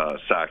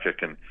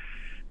Sakic and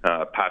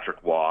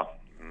Patrick Waugh.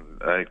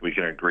 I think we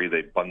can agree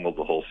they bungled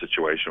the whole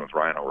situation with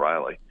Ryan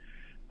O'Reilly.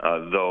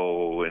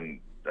 Though in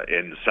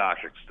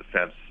Sakic's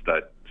defense,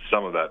 that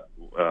some of that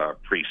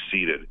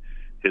preceded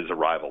his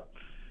arrival.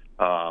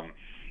 So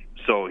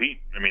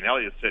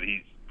Elliott said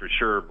he's for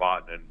sure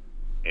Vatanen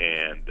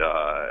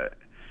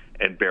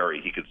and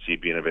Barrie he could see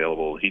being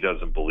available. He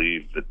doesn't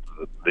believe that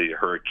the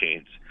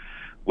Hurricanes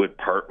would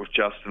part with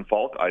Justin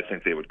Falk. I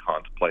think they would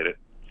contemplate it.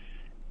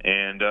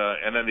 And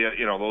then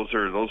those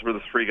were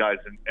the three guys,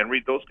 and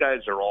Reed, those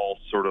guys are all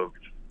sort of,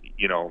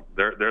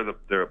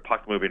 they're a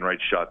puck moving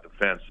right shot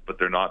defense, but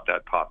they're not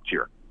that top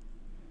tier.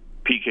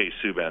 PK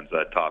Subban's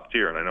that top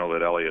tier, and I know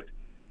that Elliott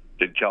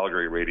did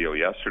Calgary radio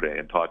yesterday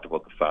and talked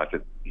about the fact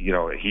that,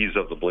 he's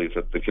of the belief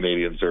that the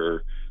Canadians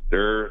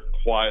they're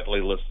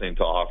quietly listening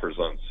to offers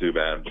on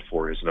Subban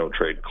before his no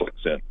trade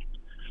clicks in.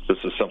 This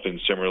is something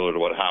similar to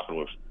what happened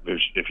with,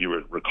 if you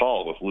would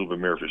recall, with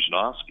Lubomir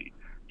Visnovsky.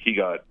 He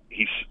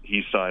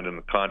signed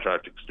a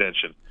contract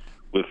extension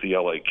with the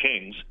LA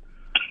Kings,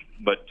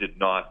 but did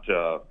not,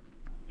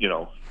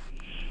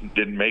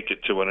 didn't make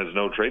it to when his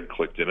no trade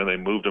clicked in, and they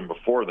moved him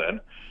before then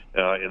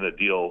in the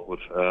deal with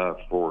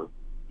for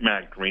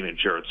Matt Green and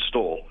Jared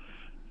Stoll,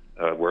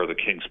 where the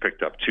Kings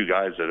picked up two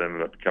guys that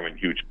ended up becoming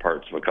huge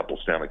parts of a couple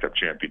Stanley Cup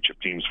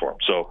championship teams for him.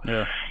 So,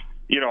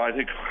 I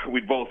think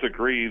we'd both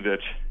agree that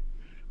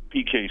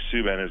PK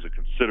Subban is a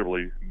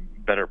considerably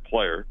better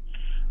player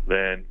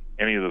than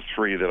any of the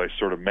three that I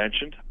sort of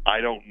mentioned.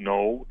 I don't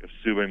know if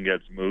Subban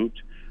gets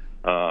moved,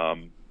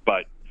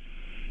 but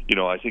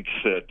I think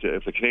that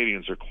if the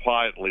Canadians are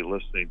quietly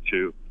listening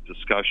to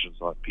discussions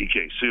on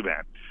PK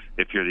Subban,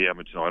 if you're the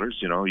Edmonton Oilers,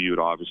 you would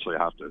obviously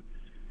have to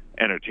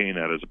entertain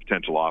that as a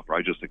potential offer.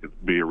 I just think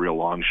it'd be a real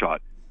long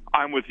shot.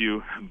 I'm with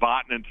you.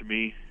 Vatanen, to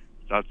me,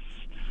 that's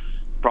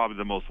probably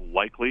the most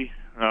likely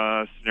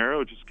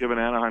scenario, just given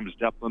Anaheim's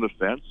depth on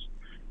defense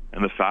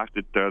and the fact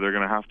that they're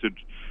going to have to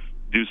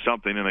do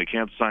something, and they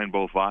can't sign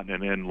both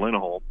Vatanen and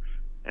Lindholm,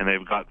 and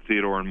they've got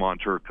Theodore and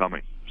Montour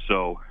coming.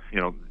 So,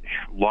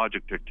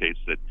 logic dictates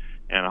that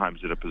Anaheim's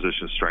in a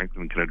position of strength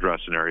and can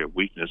address an area of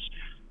weakness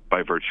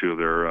by virtue of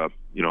their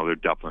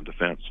depth on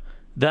defense.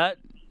 That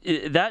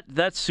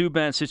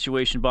Subban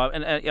situation, Bob,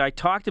 and I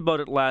talked about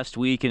it last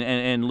week,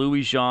 and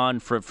Louis Jean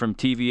from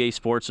TVA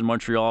Sports in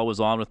Montreal was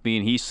on with me,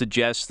 and he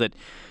suggests that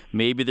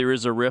maybe there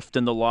is a rift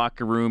in the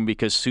locker room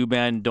because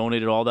Subban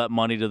donated all that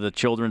money to the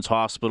Children's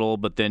Hospital,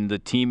 but then the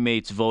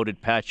teammates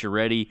voted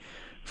Pacioretty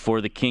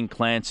for the King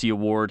Clancy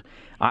Award.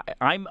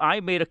 I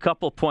made a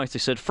couple points. I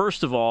said,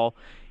 first of all,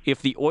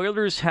 if the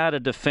Oilers had a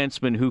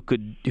defenseman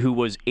who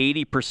was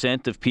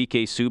 80% of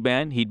PK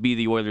Subban, he'd be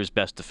the Oilers'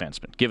 best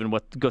defenseman, given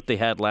what they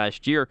had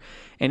last year.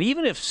 And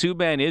even if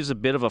Subban is a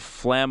bit of a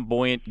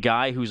flamboyant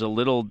guy who's a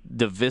little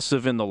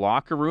divisive in the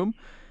locker room,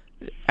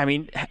 I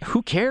mean,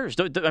 who cares?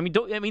 Look,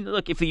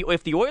 if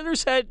the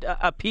Oilers had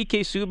a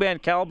PK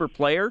Subban caliber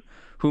player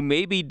who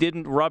maybe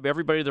didn't rub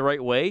everybody the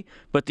right way,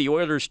 but the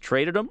Oilers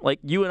traded him, like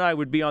you and I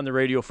would be on the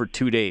radio for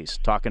 2 days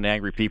talking to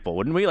angry people,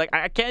 wouldn't we? Like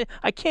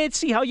I can't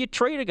see how you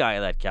trade a guy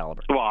of that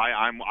caliber. Well,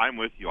 I'm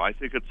with you. I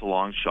think it's a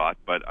long shot,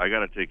 but I got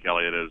to take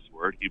Elliott at his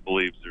word. He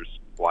believes there's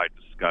wide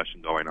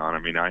discussion going on. I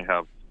mean, I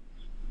have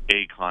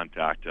a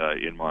contact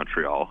in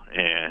Montreal,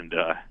 and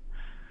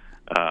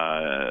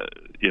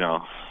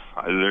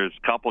there's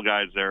a couple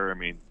guys there. I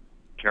mean,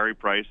 Carey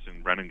Price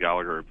and Brendan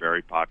Gallagher are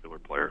very popular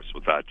players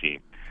with that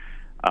team.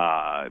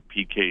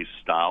 PK's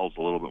style's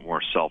a little bit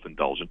more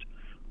self-indulgent.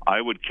 I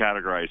would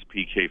categorize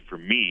PK, for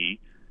me,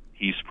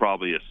 he's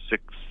probably a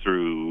 6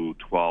 through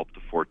 12 to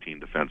 14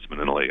 defenseman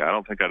in the league. I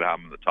don't think I'd have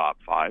him in the top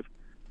 5,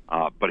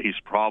 but he's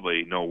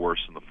probably no worse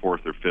than the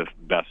 4th or 5th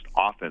best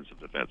offensive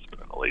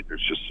defenseman in the league.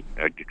 There's just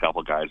a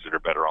couple guys that are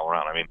better all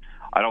around. I mean,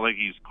 I don't think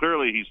he's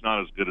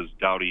not as good as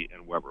Doughty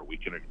and Weber. We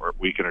can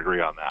agree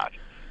on that.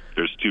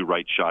 There's 2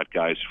 right shot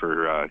guys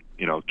for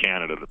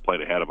Canada that played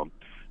ahead of him.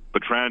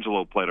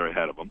 Pietrangelo played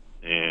ahead of him,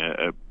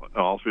 and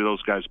all 3 of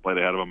those guys played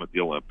ahead of him at the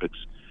Olympics.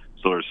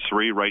 So there's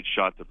 3 right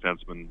shot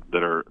defensemen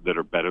that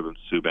are better than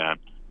Subban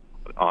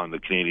on the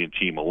Canadian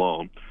team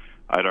alone.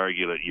 I'd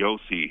argue that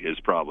Yossi is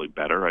probably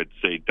better. I'd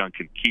say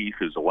Duncan Keith,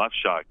 who's a left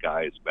shot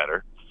guy, is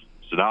better.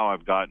 So now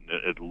I've gotten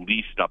at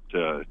least up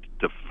to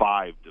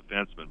 5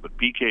 defensemen. But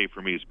PK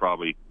for me is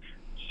probably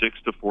 6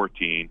 to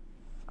 14.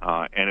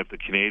 And if the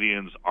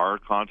Canadians are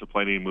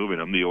contemplating moving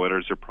him, the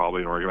Oilers are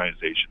probably an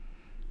organization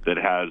that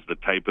has the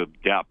type of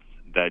depth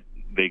that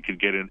they could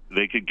get in.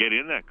 They could get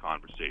in that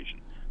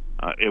conversation.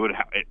 There would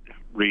have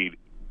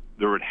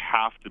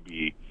to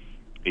be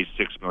a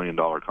 $6 million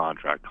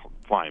contract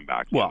flying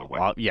back the other way.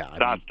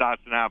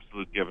 That's an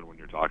absolute given when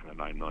you're talking a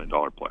 $9 million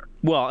player.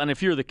 Well, and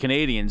if you're the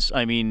Canadians,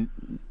 I mean,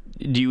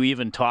 do you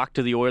even talk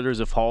to the Oilers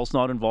if Hall's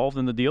not involved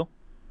in the deal?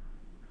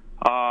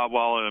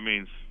 Well, I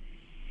mean,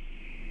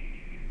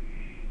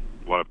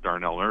 what if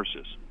Darnell Nurse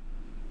is?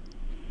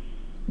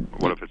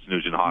 What if it's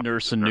Nugent Hopkins?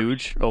 Nurse and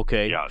Nuge?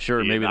 Okay, yeah,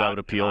 sure, maybe that would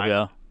appeal,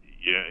 yeah.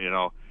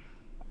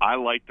 I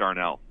like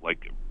Darnell.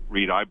 Like,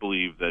 Reed, I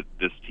believe that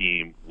this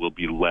team will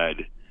be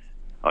led.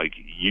 Like,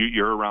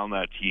 you're around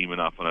that team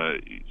enough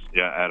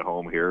at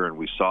home here, and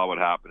we saw what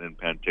happened in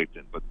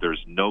Penticton, but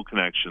there's no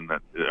question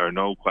that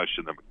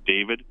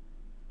McDavid,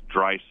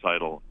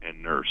 Draisaitl,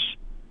 and Nurse,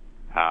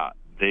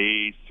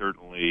 they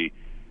certainly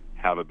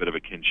have a bit of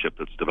a kinship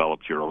that's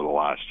developed here over the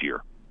last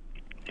year.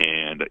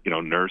 And,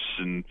 Nurse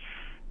and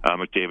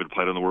McDavid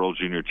played on the World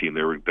Junior team.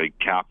 They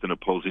captained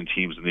opposing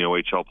teams in the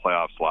OHL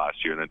playoffs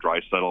last year, and then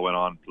Draisaitl went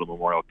on to the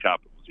Memorial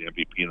Cup. It was the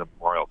MVP in the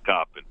Memorial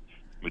Cup, and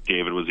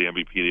McDavid was the MVP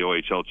of the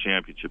OHL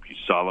championship. You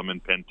saw them in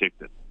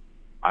Penticton.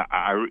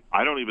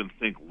 I don't even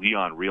think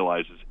Leon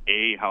realizes,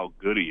 A, how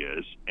good he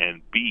is,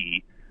 and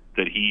B,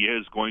 that he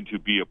is going to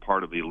be a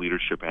part of the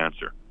leadership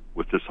answer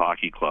with this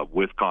hockey club,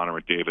 with Connor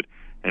McDavid,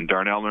 And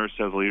Darnell Nurse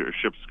has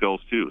leadership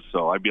skills too,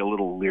 so I'd be a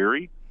little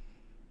leery.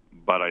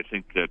 But I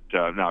think that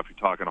now, if you're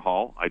talking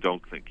Hall, I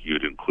don't think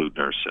you'd include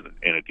Nurse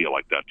in a deal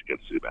like that to get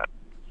Subban.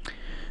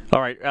 All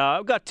right,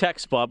 I've got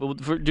texts, Bob. We'll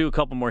do a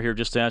couple more here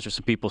just to answer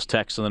some people's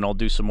texts, and then I'll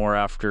do some more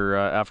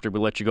after we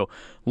let you go.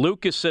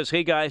 Lucas says,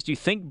 "Hey guys, do you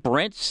think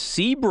Brent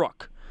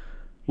Seabrook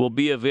will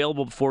be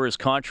available before his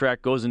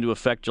contract goes into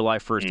effect July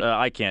 1st?"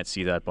 I can't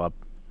see that, Bob.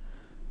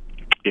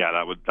 Yeah,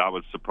 that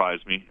would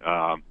surprise me.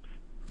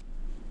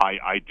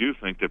 I do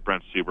think that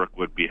Brent Seabrook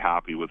would be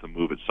happy with a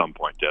move at some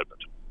point to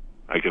Edmonton.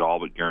 I could all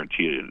but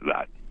guarantee you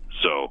that.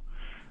 So,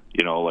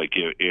 like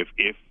if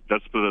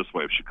let's put it this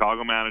way, if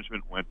Chicago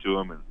management went to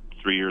him and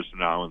 3 years from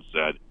now and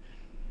said,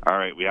 "All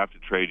right, we have to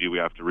trade you, we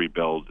have to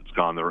rebuild," it's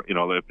gone there.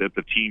 If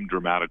the team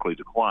dramatically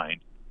declined,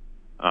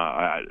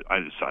 I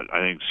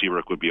think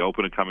Seabrook would be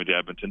open to coming to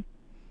Edmonton.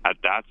 At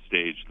that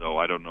stage, though,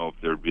 I don't know if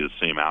there would be the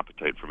same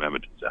appetite from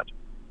Edmonton's end.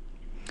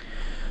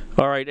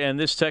 All right, and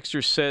this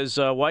texter says,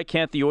 why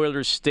can't the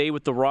Oilers stay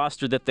with the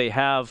roster that they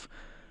have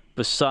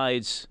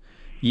besides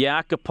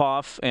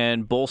Yakupov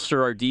and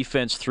bolster our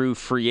defense through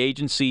free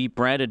agency?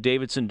 Brandon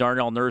Davidson,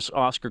 Darnell Nurse,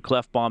 Oscar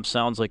Klefbom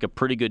sounds like a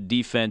pretty good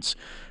defense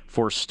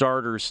for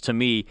starters to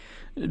me.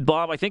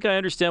 Bob, I think I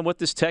understand what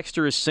this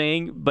texter is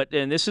saying,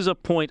 and this is a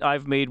point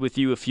I've made with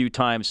you a few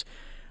times.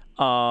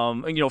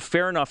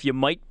 Fair enough, you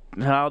might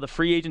the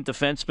free agent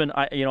defenseman.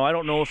 I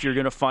don't know if you're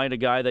going to find a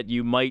guy that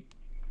you might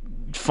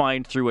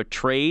find through a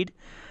trade.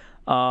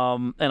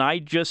 And I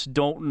just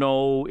don't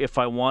know if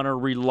I want to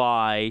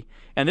rely.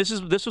 And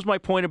this was my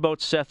point about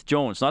Seth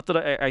Jones. Not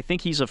that I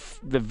think he's a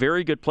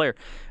very good player.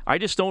 I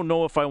just don't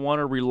know if I want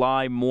to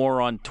rely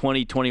more on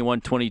 20,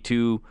 21,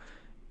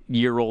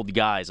 22-year-old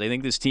guys. I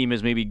think this team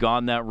has maybe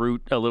gone that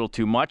route a little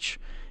too much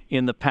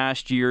in the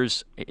past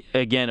years.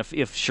 Again, if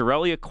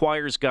Chiarelli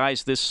acquires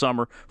guys this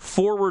summer,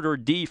 forward or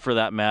D for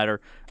that matter,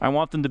 I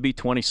want them to be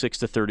 26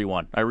 to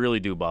 31. I really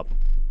do, Bob.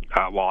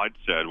 Well, I'd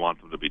say I'd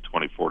want them to be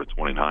 24 to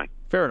 29.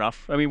 Fair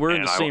enough. I mean, we're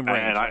in the same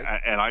range.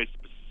 And I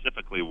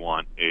specifically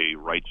want a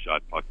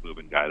right-shot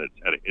puck-moving guy that's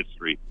had a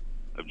history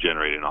of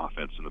generating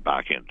offense in the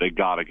back end. They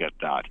got to get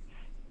that.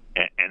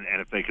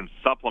 And if they can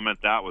supplement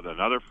that with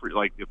another free,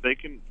 if they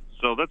can,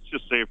 so let's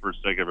just say for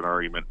sake of an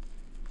argument,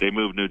 they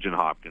move Nugent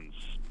Hopkins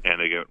and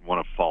they get one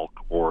of Falk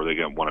or they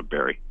get one of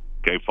Barry.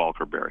 Okay,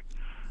 Falk or Barry.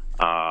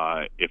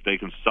 If they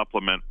can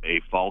supplement a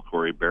Falk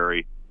or a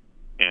Barry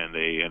and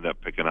they end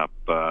up picking up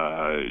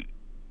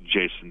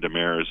Jason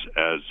Demers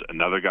as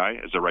another guy,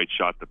 as a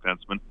right-shot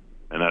defenseman,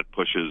 and that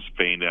pushes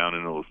Fane down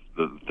into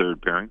the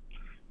third pairing,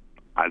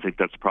 I think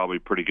that's probably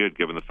pretty good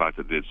given the fact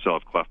that they still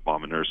have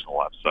Klefbom and Nurse on the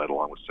left side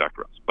along with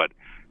Sekros. But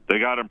they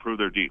got to improve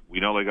their D. We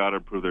know they got to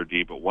improve their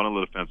D, but one of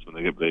the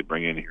defensemen they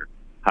bring in here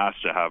has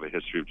to have a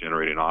history of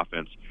generating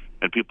offense.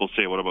 And people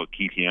say, what about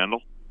Keith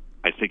Yandel?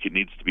 I think it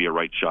needs to be a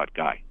right-shot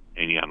guy,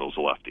 and Yandel's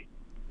a lefty.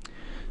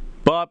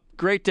 Bob,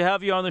 great to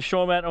have you on the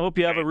show, man. I hope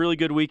you have a really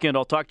good weekend.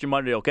 I'll talk to you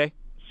Monday, okay?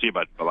 See you,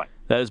 bud. Bye-bye.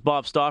 That is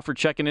Bob Stauffer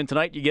checking in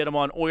tonight. You get him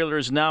on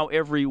Oilers Now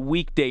every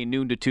weekday,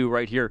 noon to 2,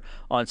 right here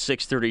on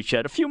 630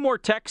 CHED. A few more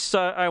texts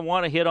I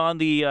want to hit on.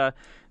 The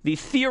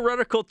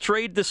theoretical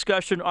trade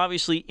discussion,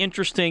 obviously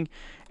interesting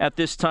at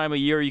this time of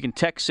year. You can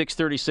text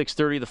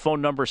 630-630. The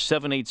phone number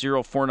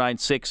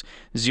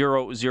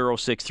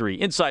 780-496-0063.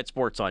 Inside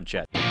Sports on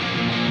CHED.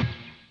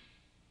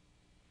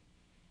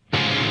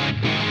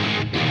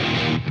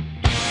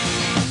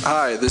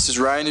 Hi, this is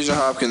Ryan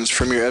Nugent-Hopkins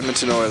from your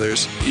Edmonton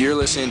Oilers. You're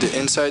listening to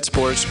Inside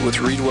Sports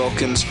with Reed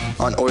Wilkins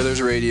on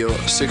Oilers Radio,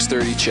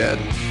 630 CHED.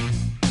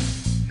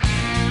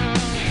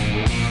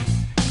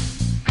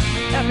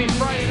 Happy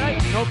Friday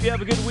night. Hope you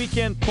have a good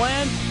weekend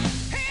planned.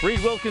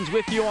 Reed Wilkins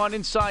with you on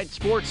Inside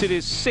Sports. It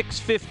is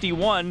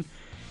 6:51.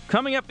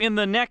 Coming up in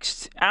the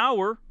next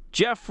hour,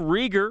 Jeff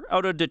Rieger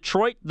out of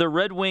Detroit. The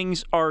Red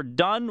Wings are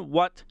done.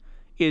 What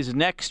is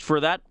next for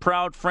that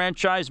proud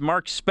franchise?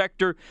 Mark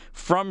Spector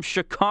from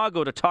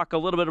Chicago to talk a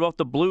little bit about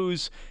the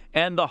Blues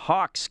and the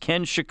Hawks.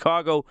 Can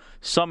Chicago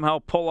somehow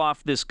pull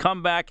off this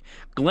comeback?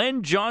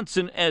 Glenn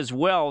Johnson as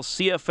well,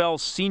 CFL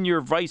Senior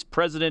Vice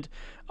President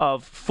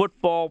of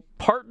Football.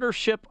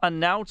 Partnership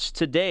announced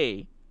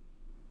today.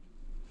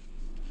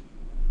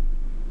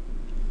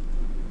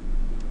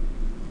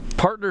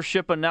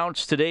 Partnership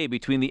announced today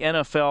between the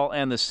NFL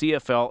and the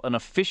CFL, an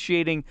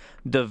officiating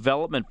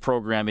development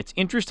program. It's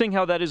interesting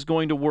how that is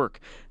going to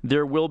work.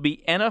 There will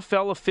be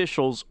NFL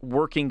officials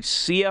working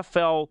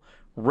CFL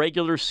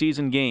regular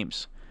season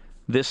games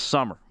this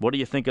summer. What do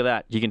you think of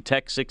that? You can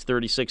text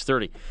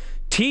 630-630.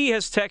 T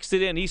has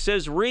texted in. He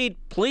says, Reed,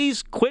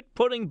 please quit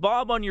putting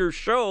Bob on your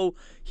show.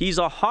 He's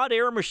a hot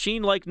air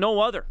machine like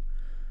no other.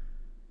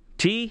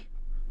 T,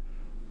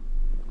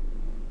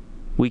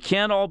 we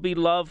can't all be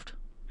loved.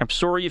 I'm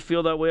sorry you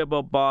feel that way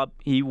about Bob.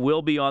 He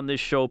will be on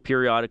this show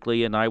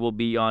periodically, and I will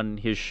be on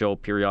his show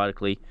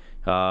periodically.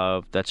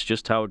 That's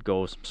just how it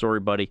goes. I'm sorry,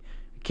 buddy.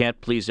 I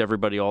can't please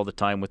everybody all the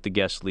time with the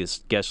guest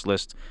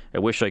list. I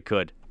wish I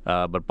could.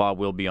 but Bob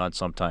will be on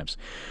sometimes.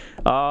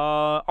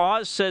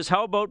 Oz says,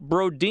 how about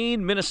Brodin?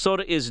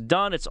 Minnesota is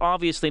done. It's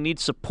obvious they need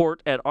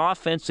support at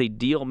offense. A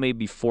deal may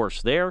be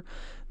forced there.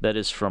 That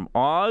is from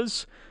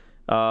Oz.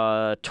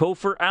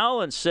 Topher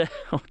Allen said,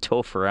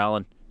 Topher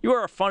Allen, you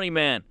are a funny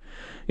man.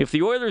 If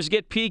the Oilers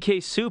get PK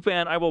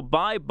Subban, I will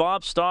buy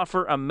Bob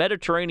Stauffer a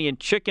Mediterranean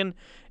chicken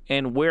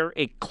and wear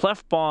a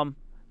Klefbom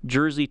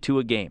jersey to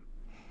a game.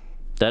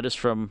 That is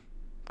from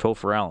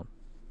Topher Allen.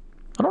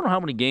 I don't know how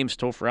many games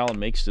Topher Allen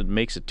makes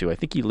it to. I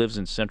think he lives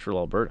in central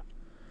Alberta.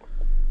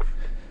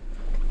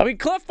 I mean,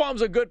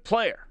 Klefbom's a good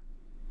player,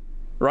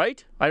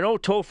 right? I know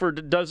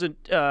Topher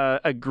doesn't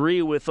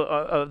agree with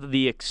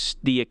the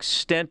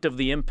extent of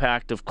the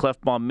impact of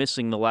Klefbom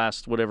missing the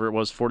last, whatever it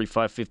was,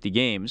 45, 50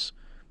 games.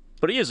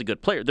 But he is a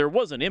good player. There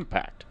was an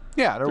impact.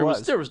 Yeah, there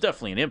was. There was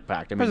definitely an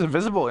impact. I mean, there's a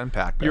visible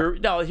impact there.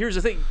 Now, here's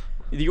the thing.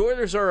 The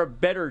Oilers are a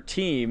better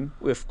team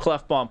if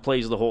Klefbom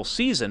plays the whole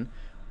season.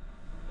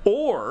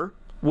 Or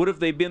would have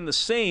they been the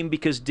same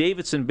because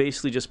Davidson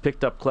basically just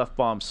picked up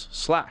Klefbom's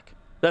slack?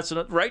 That's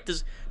right.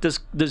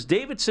 Does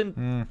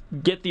Davidson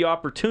get the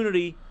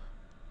opportunity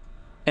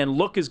and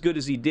look as good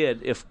as he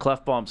did if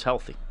Klefbom's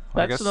healthy?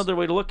 That's another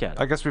way to look at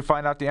it. I guess we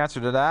find out the answer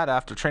to that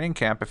after training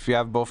camp if you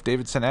have both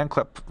Davidson and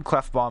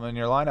Klefbom in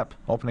your lineup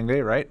opening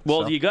day, right?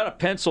 Well, you got to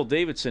pencil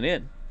Davidson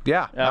in.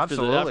 Yeah,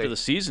 absolutely. After the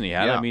season he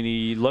had, I mean,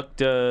 he looked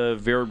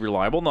very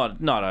reliable.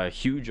 Not a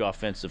huge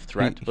offensive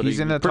threat, but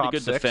he's in the pretty top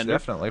good 6, defender.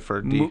 Definitely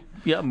for D.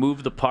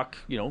 Moved the puck,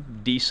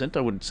 decent.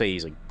 I wouldn't say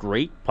he's a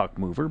great puck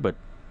mover, but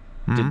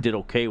did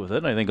okay with it.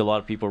 And I think a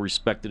lot of people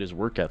respected his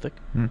work ethic.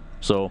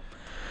 So,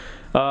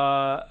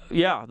 the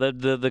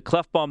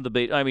Klefbom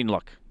debate. I mean,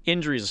 look,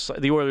 injuries.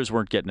 The Oilers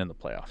weren't getting in the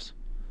playoffs.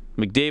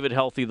 McDavid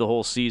healthy the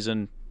whole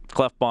season.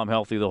 Klefbom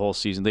healthy the whole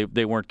season.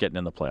 They weren't getting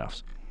in the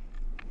playoffs.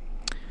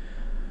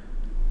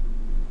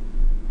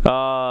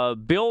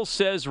 Bill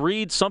says,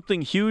 Reed,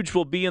 something huge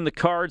will be in the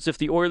cards if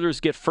the Oilers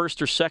get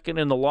first or second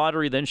in the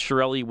lottery. Then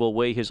Chiarelli will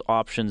weigh his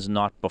options,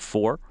 not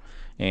before.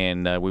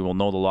 And we will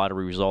know the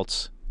lottery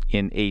results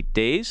in 8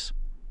 days.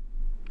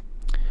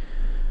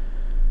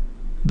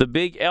 The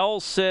Big L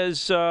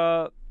says,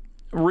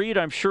 Reed,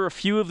 I'm sure a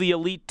few of the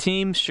elite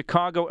teams,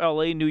 Chicago,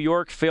 LA, New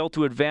York, fail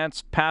to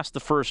advance past the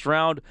first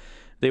round.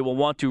 They will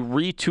want to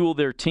retool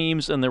their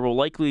teams, and there will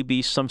likely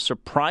be some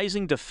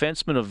surprising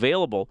defensemen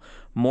available,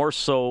 more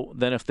so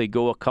than if they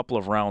go a couple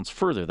of rounds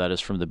further. That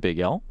is from the Big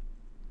L.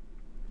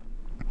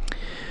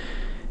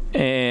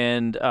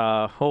 And,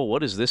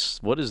 what is this?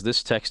 What is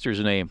this texter's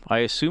name? I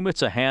assume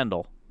it's a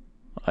handle.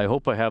 I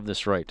hope I have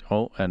this right.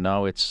 Oh, and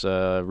now it's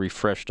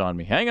refreshed on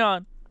me. Hang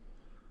on.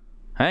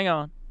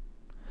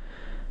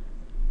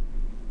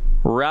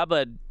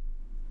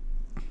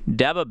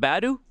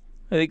 Dababadu?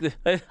 I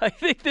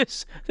think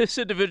this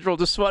individual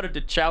just wanted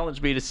to challenge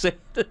me to say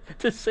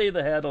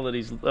the handle that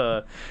he's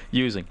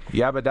using.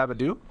 Yabba Dabba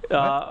Doo?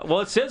 Well,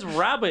 it says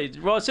Rabba.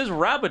 Well, it says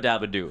Rabba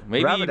Dabba Doo.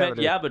 Maybe he meant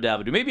Yabba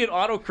Dabba Doo. Maybe it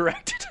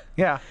auto-corrected.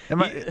 Yeah,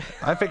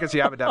 I think it's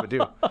Yabba Dabba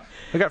Doo.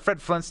 We got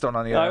Fred Flintstone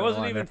on the other. I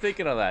wasn't even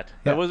thinking of that.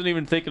 Yeah. I wasn't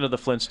even thinking of the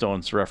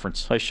Flintstones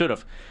reference. I should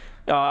have.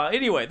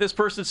 Anyway, this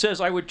person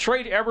says, I would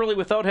trade Eberle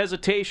without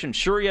hesitation.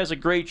 Sure, he has a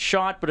great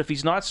shot, but if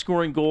he's not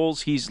scoring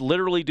goals, he's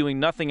literally doing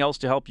nothing else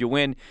to help you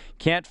win.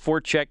 Can't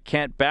forecheck,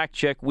 can't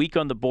backcheck, weak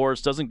on the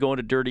boards, doesn't go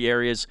into dirty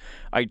areas.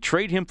 I'd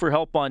trade him for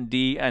help on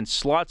D and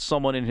slot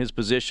someone in his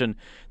position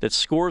that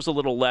scores a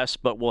little less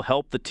but will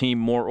help the team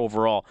more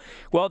overall.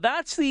 Well,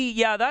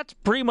 that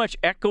pretty much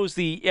echoes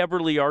the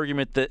Eberle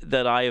argument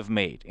that I have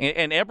made.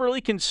 And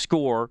Eberle can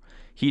score.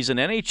 He's an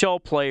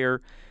NHL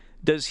player.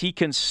 Does he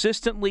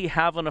consistently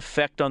have an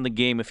effect on the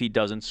game if he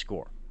doesn't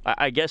score?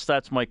 I guess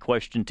that's my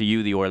question to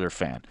you, the Oiler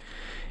fan.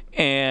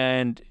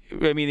 And,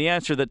 I mean, the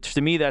answer that to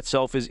me is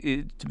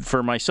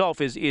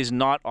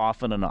not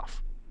often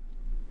enough.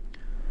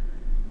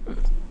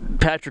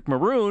 Patrick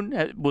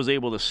Maroon was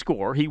able to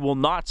score. He will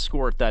not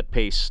score at that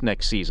pace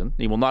next season.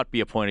 He will not be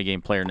a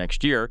point-a-game player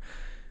next year.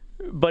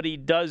 But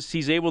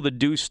he's able to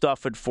do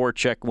stuff at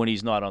forecheck when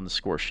he's not on the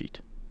score sheet.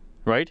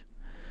 Right?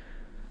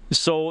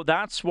 So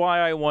that's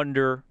why I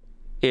wonder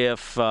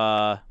if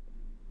Eberle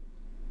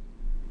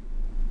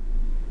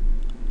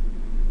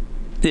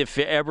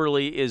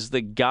is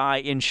the guy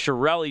in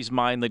Chiarelli's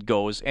mind that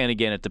goes, and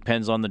again, it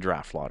depends on the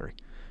draft lottery.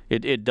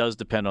 It does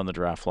depend on the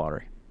draft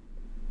lottery.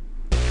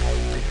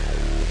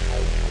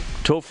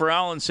 Topher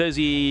Allen says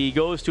he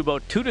goes to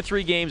about 2 to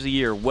 3 games a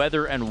year,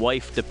 weather and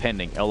wife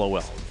depending.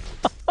 LOL.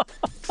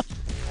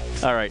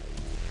 All right.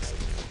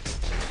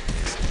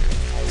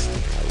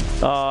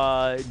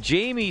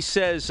 Jamie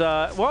says,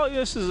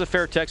 this is a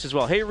fair text as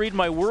well. Hey, Reed,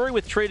 my worry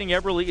with trading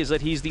Eberle is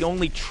that he's the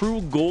only true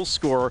goal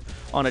scorer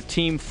on a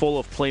team full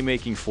of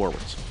playmaking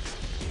forwards.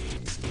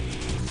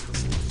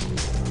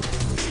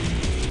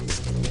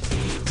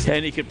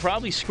 And he could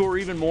probably score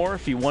even more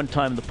if he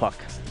one-timed the puck,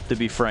 to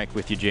be frank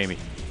with you, Jamie.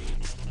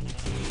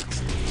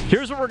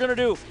 Here's what we're going to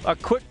do. A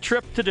quick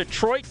trip to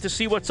Detroit to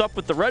see what's up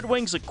with the Red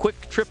Wings. A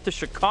quick trip to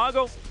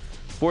Chicago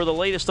For the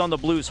latest on the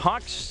Blues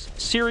Hawks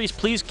series,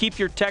 please keep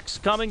your texts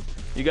coming.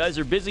 You guys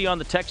are busy on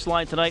the text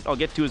line tonight. I'll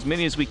get to as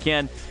many as we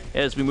can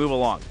as we move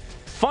along.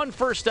 Fun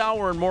first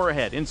hour and more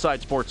ahead.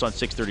 Inside Sports on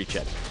 630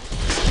 CHED.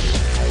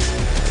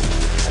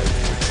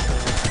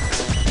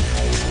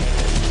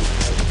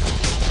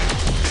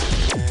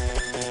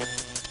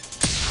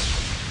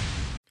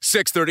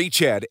 .630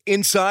 CHED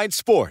Inside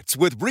Sports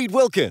with Reed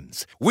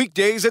Wilkins.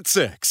 Weekdays at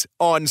 6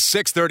 on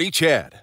 630 CHED.